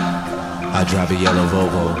 I drive a yellow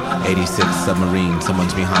Volvo, 86 submarine.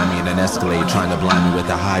 Someone's behind me in an Escalade, trying to blind me with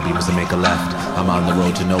the high beams to make a left. I'm on the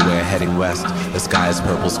road to nowhere, heading west. The sky is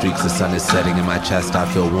purple streaks, the sun is setting in my chest.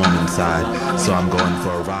 I feel warm inside, so I'm going for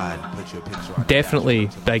a ride. Put your picture on. Definitely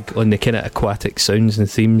big on the kind of aquatic sounds and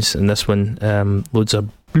themes in this one. Loads of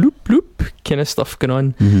bloop bloop kind of stuff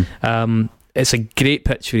going on. It's a great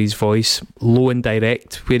pitch for his voice, low and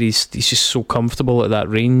direct, where he's just so comfortable at that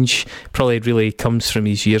range. Probably really comes from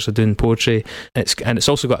his years of doing poetry. It's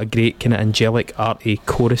also got a great kind of angelic, arty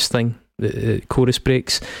chorus thing. The chorus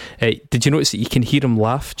breaks. Did you notice that you can hear him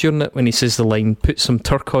laugh during it when he says the line, "Put some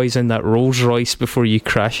turquoise in that Rolls Royce before you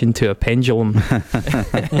crash into a pendulum"?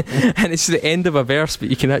 And it's the end of a verse, but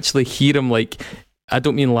you can actually hear him like, I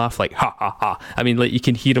don't mean laugh like ha ha ha. I mean like you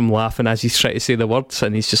can hear him laughing as he's trying to say the words,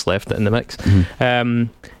 and he's just left it in the mix.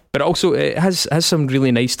 But also it has some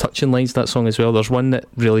really nice touching lines, that song as well. There's one that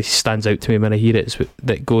really stands out to me when I hear it,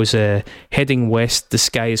 that goes, heading west, the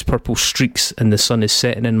sky is purple streaks and the sun is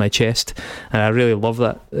setting in my chest. And I really love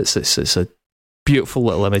that. It's a beautiful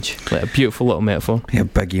little image, like a beautiful little metaphor. Yeah,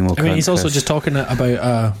 big emo. I mean, he's also just talking about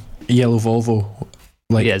a yellow Volvo,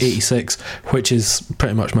 like 86, which is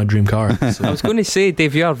pretty much my dream car. So. I was going to say,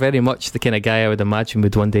 Dave, you are very much the kind of guy I would imagine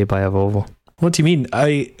would one day buy a Volvo. What do you mean?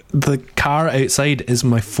 The car outside is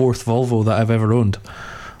my 4th Volvo that I've ever owned.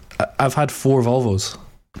 I've had 4 Volvos.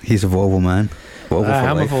 He's a Volvo man. I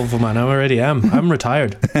am a Volvo man. I already am. I'm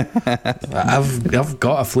retired. I've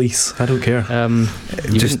got a fleece. I don't care.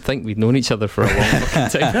 You didn't think we'd known each other for a long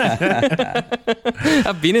fucking time.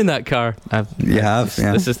 I've been in that car. You have.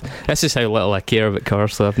 Yeah. This is how little I care about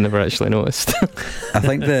cars, so I've never actually noticed. I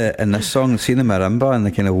think in this song, seeing the marimba and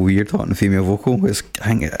the kind of weird hot and female vocal, it's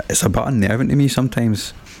a bit unnerving to me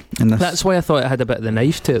sometimes. That's why I thought it had a bit of The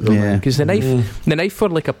Knife to it, though, man. Because the Knife were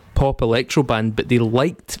like a pop electro band, but they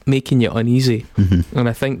liked making you uneasy, and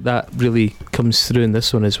I think that really comes through in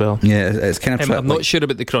this one as well. Yeah, it's kind of. I'm not sure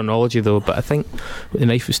about the chronology though, but I think The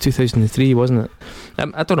Knife was 2003, wasn't it?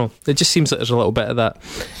 I don't know. It just seems like there's a little bit of that.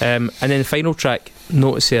 And then the final track,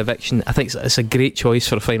 Notice the Eviction. I think it's a great choice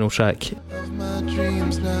for a final track. Of my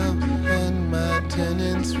dreams now, and my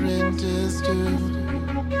tenant's rent is due.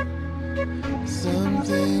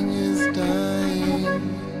 Something is dying.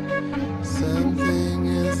 Something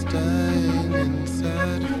is dying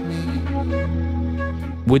inside of me.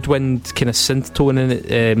 woodwind kind of synth tone in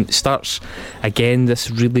it. Starts again this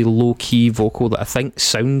really low key vocal that I think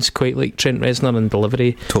sounds quite like Trent Reznor in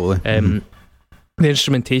delivery. Totally. The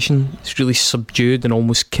instrumentation is really subdued and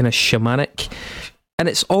almost kind of shamanic, and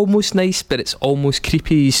it's almost nice, but it's almost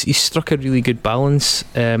creepy. He's struck a really good balance,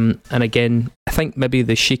 and again, I think maybe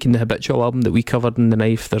the Shaking the Habitual album that we covered in The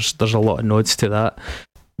Knife, there's a lot of nods to that.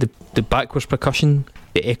 The backwards percussion,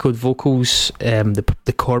 the echoed vocals,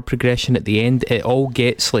 the chord progression at the end, it all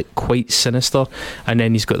gets like quite sinister, and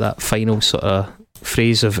then he's got that final sort of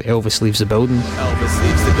phrase of Elvis leaves the building. Elvis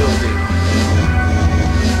leaves the building.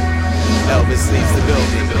 Elvis leaves the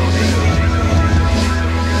building.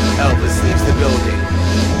 Elvis leaves the building.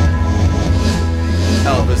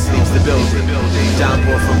 Elvis leaves the building.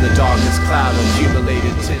 Downpour from the darkest cloud of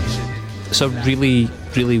accumulated tension. It's a really,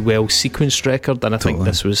 really well sequenced record, and I think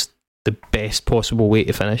this was the best possible way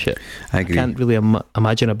to finish it. I agree. I can't really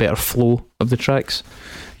imagine a better flow of the tracks.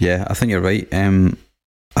 Yeah, I think you're right.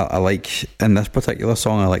 I like, in this particular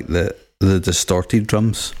song, I like the distorted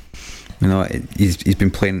drums. You know, he's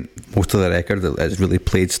been playing most of the record. It's really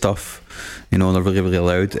played stuff, you know, and they're really, really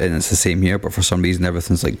loud. And it's the same here, but for some reason,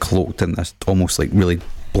 everything's like cloaked in this almost like really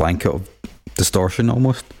blanket of distortion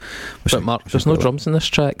almost. But Mark, there's no drums in this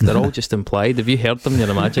track. They're all just implied. Have you heard them?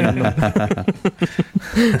 You're imagining them.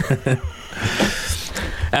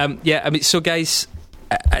 Yeah, I mean, so guys,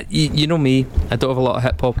 you know me, I don't have a lot of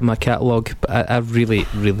hip hop in my catalogue, but I really,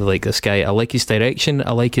 really like this guy. I like his direction,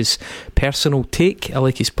 I like his personal take, I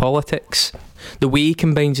like his politics, the way he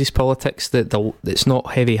combines his politics, that it's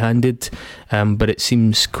not heavy-handed, but it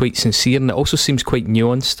seems quite sincere, and it also seems quite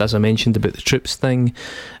nuanced, as I mentioned about the Troops thing.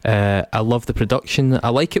 I love the production. I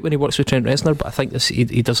like it when he works with Trent Reznor, but I think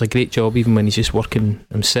he does a great job even when he's just working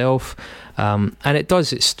himself. And it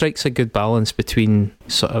strikes a good balance between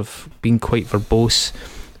sort of being quite verbose,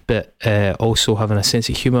 but also having a sense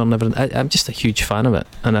of humour and everything. I'm just a huge fan of it,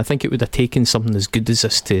 and I think it would have taken something as good as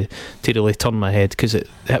this to really turn my head, because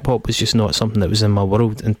hip hop was just not something that was in my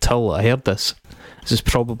world until I heard this. This is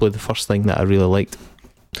probably the first thing that I really liked.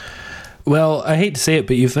 Well, I hate to say it,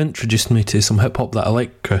 but you've introduced me to some hip hop that I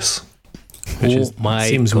like, Chris. Which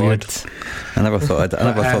seems God. weird. I never thought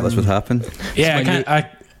this would happen. Yeah,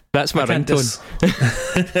 that's my ringtone.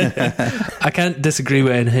 I can't disagree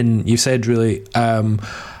with anything you said, really.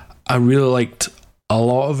 I really liked a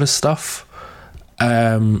lot of his stuff.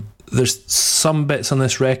 There's some bits on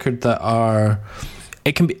this record that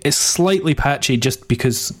it's slightly patchy just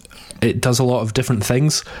because it does a lot of different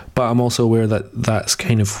things, but I'm also aware that that's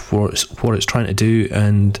kind of what it's trying to do,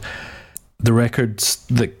 and the records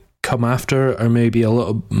that come after are maybe a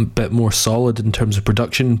little bit more solid in terms of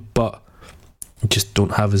production, but just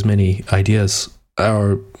don't have as many ideas,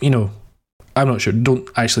 or, you know, I'm not sure, don't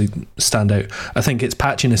actually stand out. I think its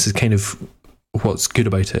patchiness is kind of what's good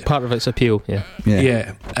about it. Part of its appeal, yeah.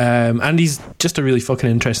 And he's just a really fucking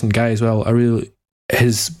interesting guy as well.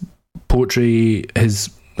 His poetry, his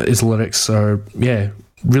lyrics are,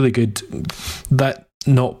 really good. That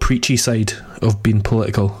not preachy side of being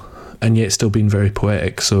political and yet still being very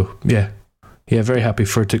poetic. So, very happy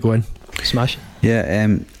for it to go in. Smash. Yeah,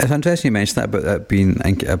 it's interesting you mentioned that about that being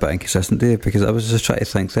a bit inconsistent, Dave, because I was just trying to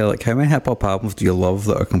think there, like, how many hip hop albums do you love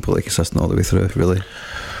that are completely consistent all the way through, really?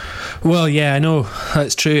 Well, yeah, I know,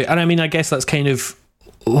 that's true. And I mean, I guess that's kind of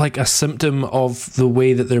like a symptom of the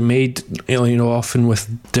way that they're made, you know, often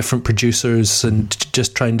with different producers and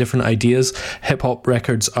just trying different ideas. Hip hop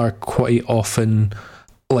records are quite often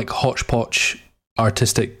like hodgepodge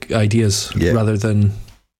artistic ideas, rather than,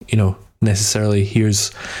 you know, necessarily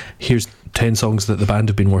here's 10 songs that the band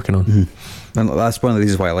have been working on. Mm-hmm. And that's one of the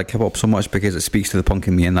reasons why I like hip hop so much, because it speaks to the punk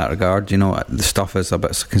in me in that regard. You know, the stuff is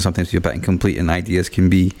can sometimes be a bit incomplete, and ideas can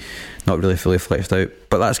be not really fully fleshed out,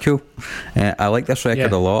 but that's cool. I like this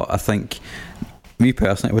record a lot. I think, me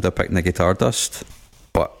personally, I would have picked the Guitar Dust,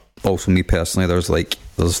 but also me personally, there's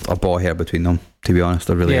a ball hair between them, to be honest.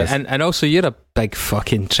 There really is. And also, you're a big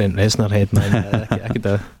fucking Trent Reznor head,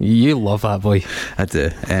 man. You love that boy. I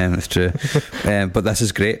do. It's true. But this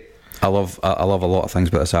is great. I love a lot of things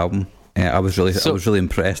about this album. I was really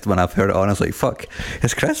impressed when I've heard it on. I was like, fuck,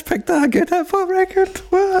 has Chris picked a good hip hop record?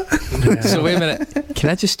 What? So wait a minute, can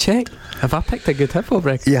I just check? Have I picked a good hip hop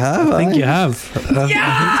record? You have? I think you have.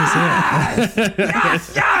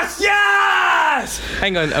 Yes!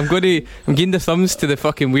 Hang on, I'm giving the thumbs to the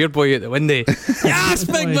fucking weird boy at the window. Yes,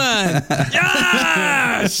 big man!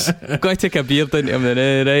 Yes! I'm going to take a beer down to him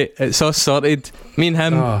then, right? It's all sorted. Me and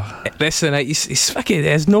him, rest of the night, he's fucking, he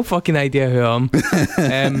has no fucking idea who I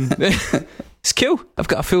am. It's cool. I've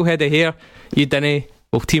got a full head of hair. You didn't.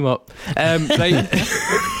 We'll team up. Right.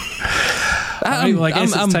 Right, well, I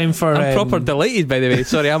guess it's time for. I'm proper delighted, by the way.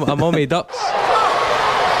 Sorry, I'm all made up. This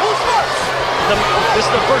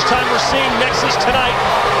is the first time we're seeing Nexus tonight.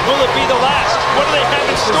 Will it be the last? What do they have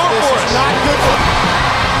in store for us? Not good for.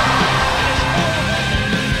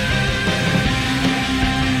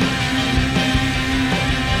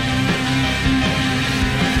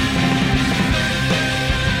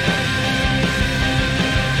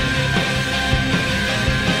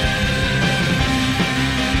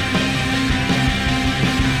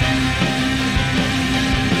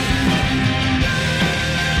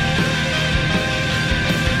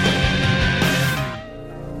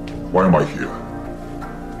 Why am I here?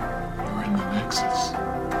 You're in the Nexus.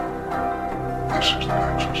 This is the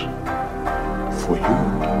Nexus. For you,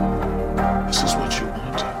 this is what you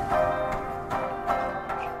want.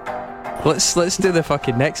 Let's do the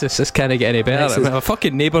fucking Nexus. This can't get any better. I mean, my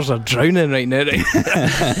fucking neighbours are drowning right now. Right?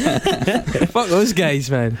 Fuck those guys,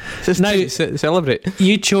 man. Just now celebrate.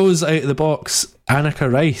 You chose out of the box Anneka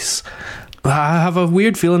Rice. I have a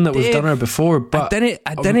weird feeling that we've done her before, but I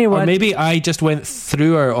didn't or maybe I just went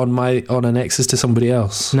through her on a Nexus to somebody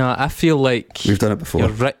else. No, I feel like we've done it before. You're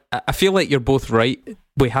right. I feel like you're both right.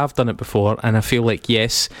 We have done it before, and I feel like,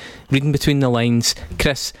 yes, reading between the lines,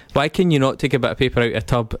 Chris, why can you not take a bit of paper out of a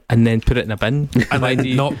tub and then put it in a bin? And why do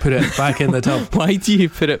you not put it back in the tub? Why do you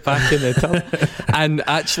put it back in the tub? And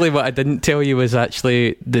actually, what I didn't tell you was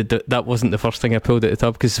actually that wasn't the first thing I pulled out of the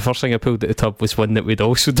tub, because the first thing I pulled out of the tub was one that we'd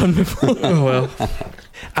also done before. Oh, well.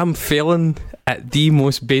 I'm failing at the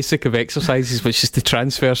most basic of exercises, which is to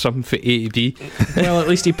transfer something from A to B. Well, at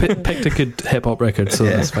least you picked a good hip-hop record, so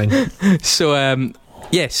that's fine. So,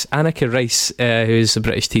 yes, Anneka Rice, who's a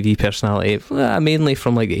British TV personality, mainly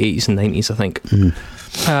from like the 80s and 90s, I think.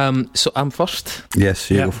 So I'm first.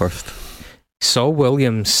 Yes, you go first. Saul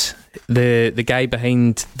Williams, the guy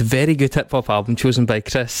behind the very good hip-hop album chosen by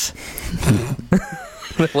Chris.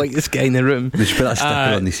 Like this guy in the room. They should put that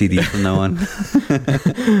sticker on the CD from now on.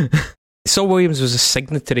 Saul Williams was a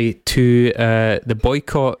signatory to the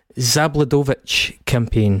Boycott Zabladovich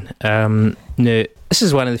campaign. Now, this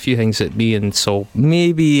is one of the few things that me and Saul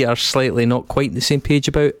maybe are slightly not quite the same page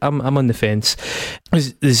about. I'm on the fence.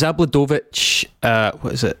 The Zabladovich,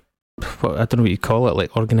 what is it? I don't know what you call it,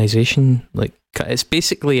 like organisation. Like, it's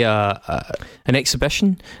basically an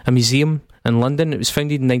exhibition, a museum in London. It was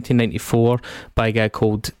founded in 1994 by a guy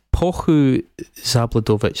called Pohu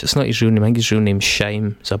Zabladovich. It's not his real name. I think his real name's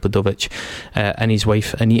Shaim Zabladovich, and his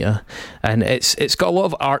wife Anita. And it's got a lot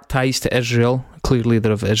of art ties to Israel. Clearly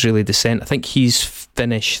they're of Israeli descent. I think he's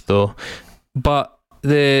Finnish though. But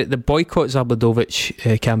the Boycott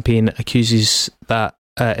Zabladovich campaign accuses that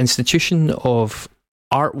institution of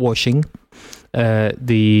art washing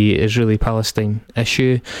the Israeli-Palestine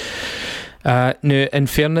issue. Now, in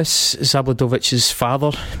fairness, Zabladovich's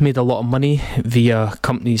father made a lot of money via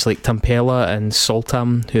companies like Tampella and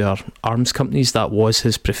Soltam, who are arms companies. That was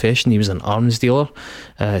his profession. He was an arms dealer.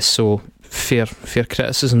 So fair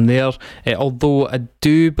criticism there. Although I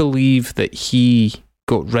do believe that he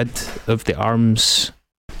got rid of the arms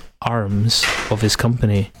of his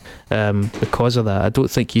company because of that. I don't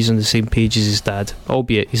think he's on the same page as his dad,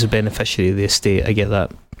 albeit he's a beneficiary of the estate. I get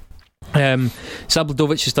that.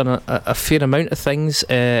 Zabladovich has done a fair amount of things.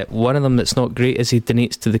 One of them that's not great is he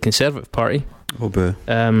donates to the Conservative Party. Oh, boo.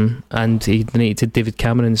 And he donated to David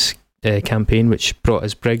Cameron's campaign, which brought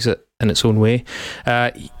us Brexit in its own way.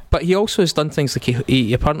 But he also has done things like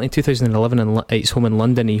he apparently in 2011 at his home in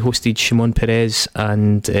London, he hosted Shimon Peres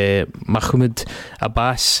and Mahmoud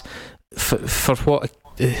Abbas for what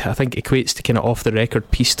I think equates to kind of off the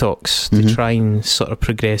record peace talks to try and sort of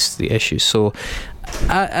progress the issue. So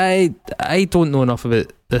I don't know enough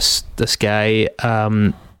about this guy.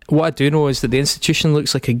 What I do know is that the institution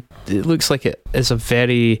looks like it is a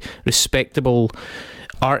very respectable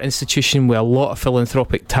art institution with a lot of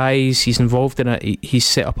philanthropic ties. He's involved in it. He's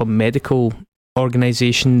set up a medical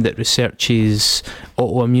organisation that researches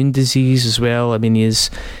autoimmune disease as well. I mean,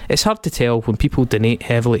 it's hard to tell when people donate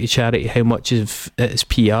heavily to charity how much of it is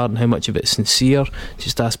PR and how much of it is sincere.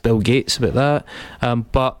 Just ask Bill Gates about that.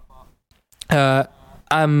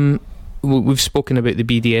 We've spoken about the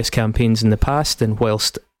BDS campaigns in the past, and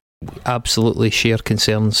whilst we absolutely share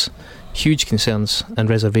huge concerns and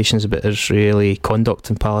reservations about Israeli conduct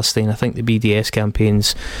in Palestine, I think the BDS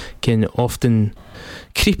campaigns can often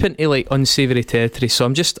creep into like unsavoury territory. So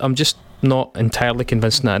I'm just not entirely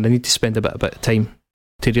convinced in that, and I need to spend a bit of time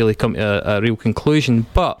to really come to a real conclusion.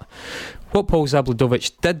 But what Paul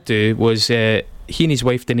Zabladovich did do was he and his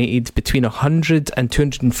wife donated between 100 and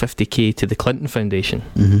 250k to the Clinton Foundation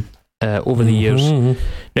over the years.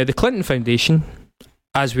 Now, the Clinton Foundation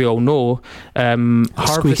as we all know,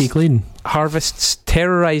 Squeaky clean. harvests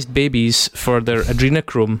terrorised babies for their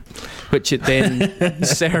adrenochrome, which it then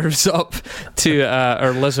serves up to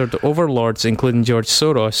our lizard overlords, including George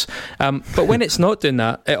Soros. But when it's not doing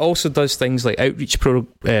that, it also does things like outreach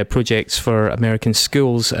projects for American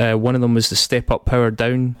schools. One of them was the Step Up, Power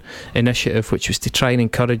Down initiative, which was to try and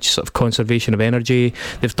encourage sort of conservation of energy.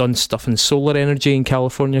 They've done stuff in solar energy in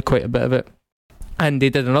California, quite a bit of it. And they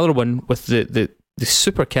did another one with the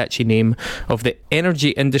super catchy name of the Energy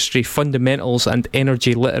Industry Fundamentals and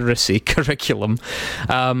Energy Literacy Curriculum,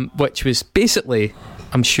 which was basically,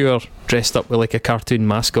 I'm sure, dressed up with like a cartoon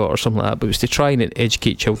mascot or something like that, but it was to try and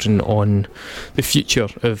educate children on the future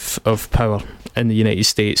of power in the United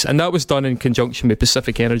States. And that was done in conjunction with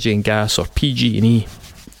Pacific Energy and Gas, or PG&E.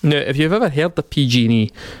 Now, if you've ever heard the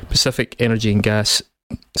PG&E, Pacific Energy and Gas,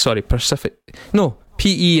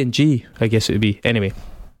 PE&G, I guess it would be. Anyway,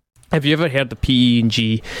 have you ever heard the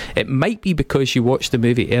PE&G? It might be because you watched the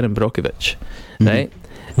movie Erin Brockovich, right?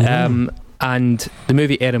 And the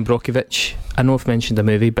movie Erin Brockovich, I know I've mentioned the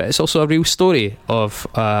movie, but it's also a real story of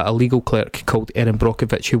a legal clerk called Erin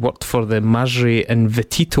Brockovich who worked for the Masri and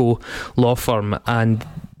Vitito law firm, and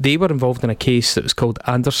they were involved in a case that was called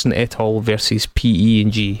Anderson et al. Versus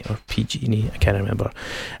PE&G, or PG&E, I can't remember.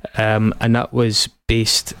 And that was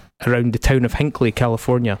based around the town of Hinckley,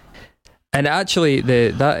 California. And actually,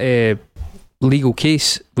 that legal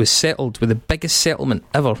case was settled with the biggest settlement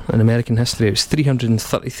ever in American history. It was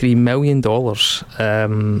 $333 million.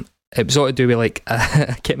 It was all to do with like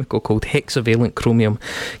a chemical called hexavalent chromium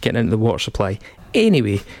getting into the water supply.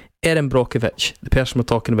 Anyway, Erin Brockovich, the person we're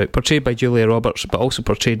talking about, portrayed by Julia Roberts, but also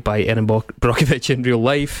portrayed by Erin Brockovich in real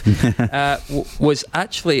life, was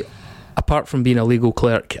actually, apart from being a legal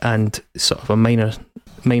clerk and sort of a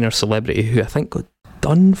minor celebrity who I think got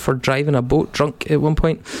done for driving a boat drunk at one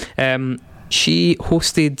point, she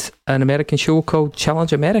hosted an American show called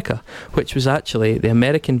Challenge America, which was actually the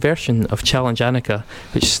American version of Challenge Annika,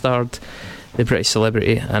 which starred the British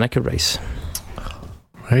celebrity Annika Rice.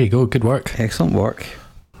 There you go, good work. Excellent work.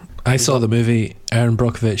 I saw the movie Erin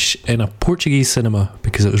Brockovich in a Portuguese cinema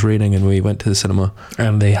because it was raining and we went to the cinema,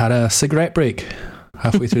 and they had a cigarette break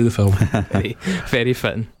halfway through the film. Very, very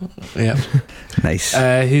fitting. Yeah. Nice.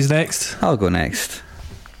 Who's next? I'll go next.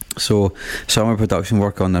 So, some of the production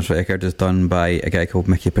work on this record is done by a guy called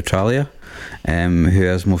Mickey Petralia, who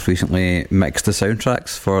has most recently mixed the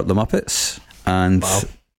soundtracks for The Muppets and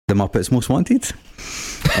The Muppets Most Wanted.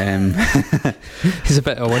 He's a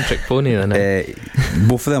bit of a one-trick pony then.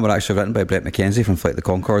 Both of them were actually written by Brett McKenzie from Flight the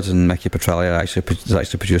Conchords, and Mickey Petralia actually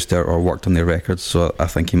produced their, or worked on their records, so I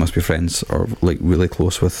think he must be friends or like really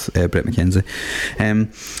close with Brett McKenzie.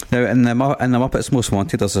 Now in the Muppets Most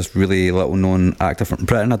Wanted, there's this really little known actor from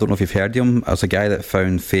Britain. I don't know if you've heard of him. As a guy that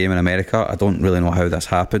found fame in America, I don't really know how this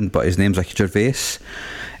happened, but his name's Ricky Gervais.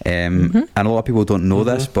 And a lot of people don't know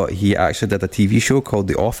this, but he actually did a TV show called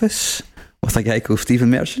The Office with a guy called Stephen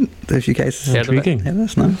Merchant. If you guys intriguing.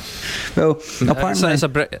 That's no. Well, apparently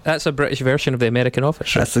that's a British version of the American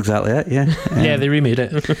Office. Right? That's exactly it. Yeah. Yeah, they remade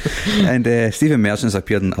it. And Stephen Merchant's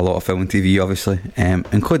appeared in a lot of film and TV, obviously,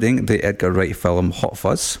 including the Edgar Wright film Hot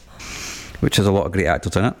Fuzz, which has a lot of great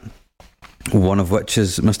actors in it. One of which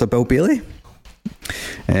is Mr. Bill Bailey.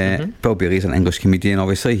 Bill Bailey's an English comedian,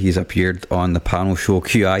 obviously. He's appeared on the panel show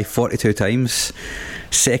QI 42 times,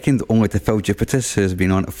 second only to Phil Jupitus, who has been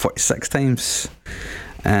on it 46 times.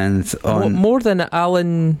 And on more than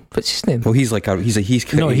Alan, what's his name? Well, he's a regular. He's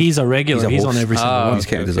on every single one. He's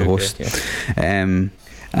counted as a host. Okay.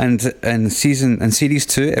 And in series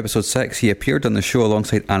 2, episode 6, he appeared on the show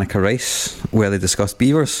alongside Annika Rice, where they discussed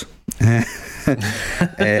beavers. My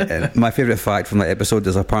favourite fact from that episode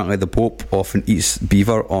is apparently the Pope often eats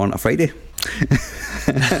beaver on a Friday.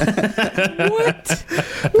 What?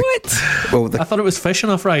 Well, I thought it was fish on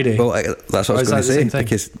a Friday. Well, that's what I was going to say,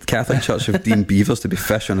 because the Catholic Church have deemed beavers to be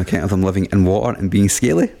fish on account of them living in water and being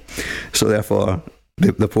scaly. So therefore,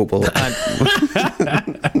 the Pope will... The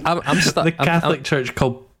Catholic Church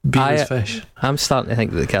called beavers fish. I'm starting to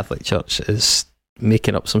think that the Catholic Church is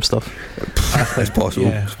making up some stuff. It's possible.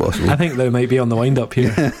 Yeah. It's possible. I think they might be on the wind up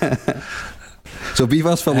here. So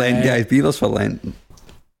beavers for Lent, guys. Beavers for Lent.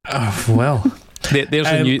 Well,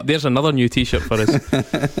 there's another new T-shirt for us.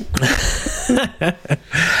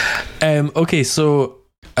 Okay, so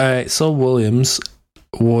Saul Williams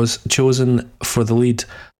was chosen for the lead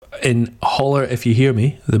in Holler If You Hear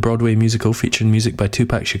Me, the Broadway musical featuring music by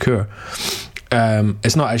Tupac Shakur.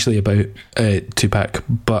 It's not actually about Tupac,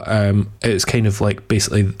 but it's kind of like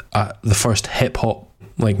basically the first hip hop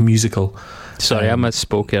like musical. Sorry, I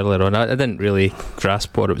misspoke earlier on. I didn't really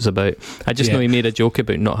grasp what it was about. I just know he made a joke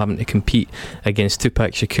about not having to compete against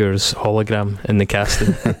Tupac Shakur's hologram in the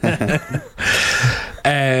casting.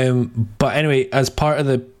 But anyway, as part of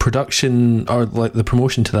the production or like the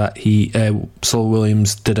promotion to that, Saul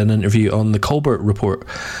Williams did an interview on the Colbert Report.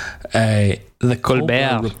 The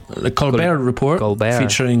Colbert Report,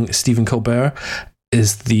 featuring Stephen Colbert,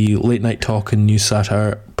 is the late night talk and news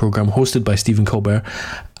satire program hosted by Stephen Colbert,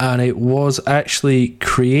 and it was actually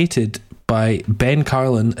created by Ben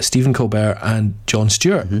Carlin, Stephen Colbert, and Jon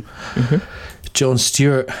Stewart. Jon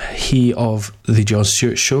Stewart, he of the Jon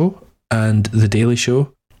Stewart Show and The Daily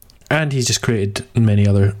Show, and he's just created many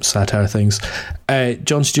other satire things.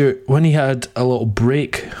 Jon Stewart, when he had a little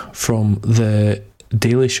break from The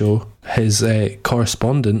Daily Show, his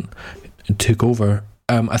correspondent took over.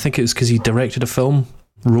 I think it was because he directed a film,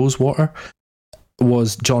 Rosewater,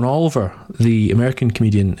 was John Oliver, the American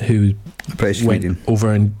comedian who went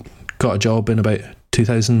over and got a job in about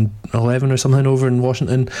 2011 or something over in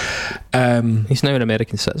Washington. He's now an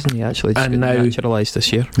American citizen. He actually just got naturalised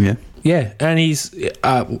this year. Yeah, and he's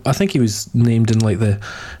I think he was named in like the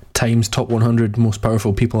Times top 100 most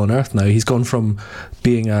powerful people on earth now. He's gone from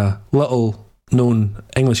being a little known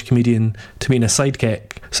English comedian to being a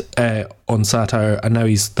sidekick on satire, and now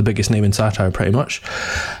he's the biggest name in satire pretty much.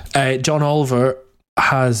 John Oliver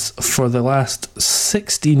has, for the last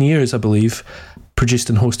 16 years I believe, produced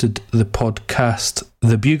and hosted the podcast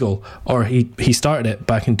The Bugle, or he started it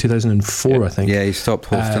back in 2004, I think. Yeah, he stopped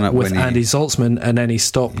hosting it with Andy Zaltzman, and then he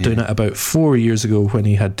stopped doing it about 4 years ago when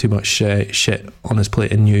he had too much shit on his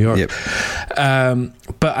plate in New York.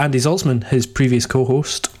 But Andy Zaltzman, his previous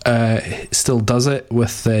co-host, still does it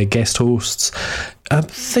with guest hosts. I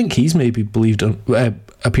think he's maybe appeared on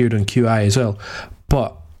QI as well.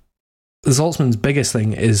 But Zaltzman's biggest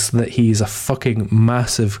thing is that he's a fucking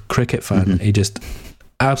massive cricket fan. He just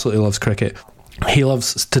absolutely loves cricket. He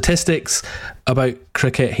loves statistics about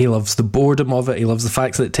cricket. He loves the boredom of it. He loves the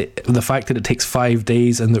fact that it takes 5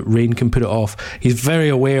 days and that rain can put it off. He's very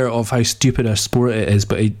aware of how stupid a sport it is,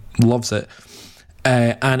 but he loves it.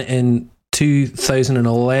 And in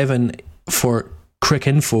 2011, for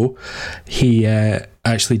Cricinfo, he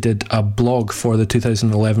actually did a blog for the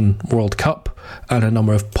 2011 World Cup and a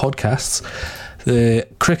number of podcasts. The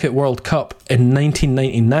Cricket World Cup in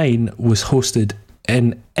 1999 was hosted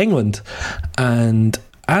in England, and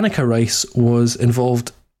Annika Rice was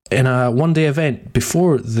involved in a one-day event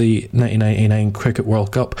before the 1999 Cricket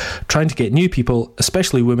World Cup, trying to get new people,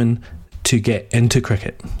 especially women, to get into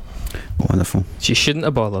cricket. Wonderful. She shouldn't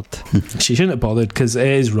have bothered. She shouldn't have bothered because it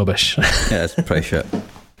is rubbish. Yeah, it's pretty shit.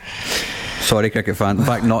 Sorry, cricket fans. In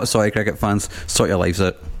fact, not sorry, cricket fans. Sort your lives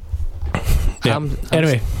out. Yeah.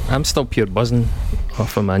 Anyway, I'm still pure buzzing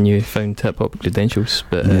off of my newfound hip-hop credentials.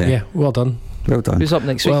 But yeah, well done. Well done. Who's up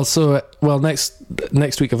next week?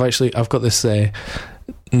 Next week I've got this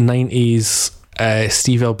 90s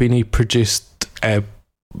Steve Albini produced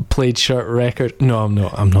plaid shirt record. No, I'm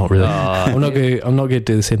not really. I'm not going to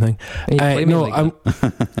do the same thing.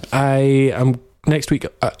 I'm next week.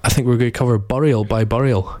 I think we're going to cover Burial by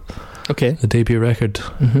Burial. Okay, the debut record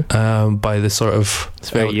by the sort of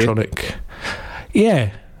electronic.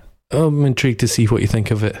 Yeah, I'm intrigued to see what you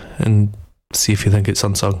think of it and see if you think it's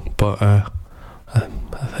unsung. But I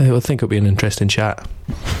think it'll be an interesting chat.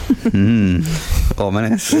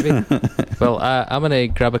 Ominous. Well, I'm going to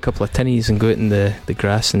grab a couple of tinnies and go out in the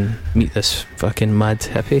grass and meet this fucking mad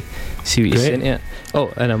hippie, see what you sent it.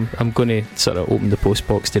 Oh, and I'm going to sort of open the post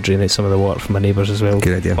box to drain out some of the water from my neighbours as well.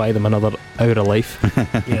 Good idea. Buy them another hour of life.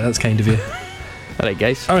 Yeah, that's kind of you. Alright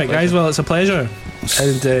guys, well, it's a pleasure,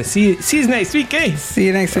 and see you next week, guys. See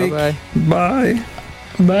you next week. Bye. Bye.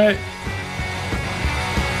 Bye.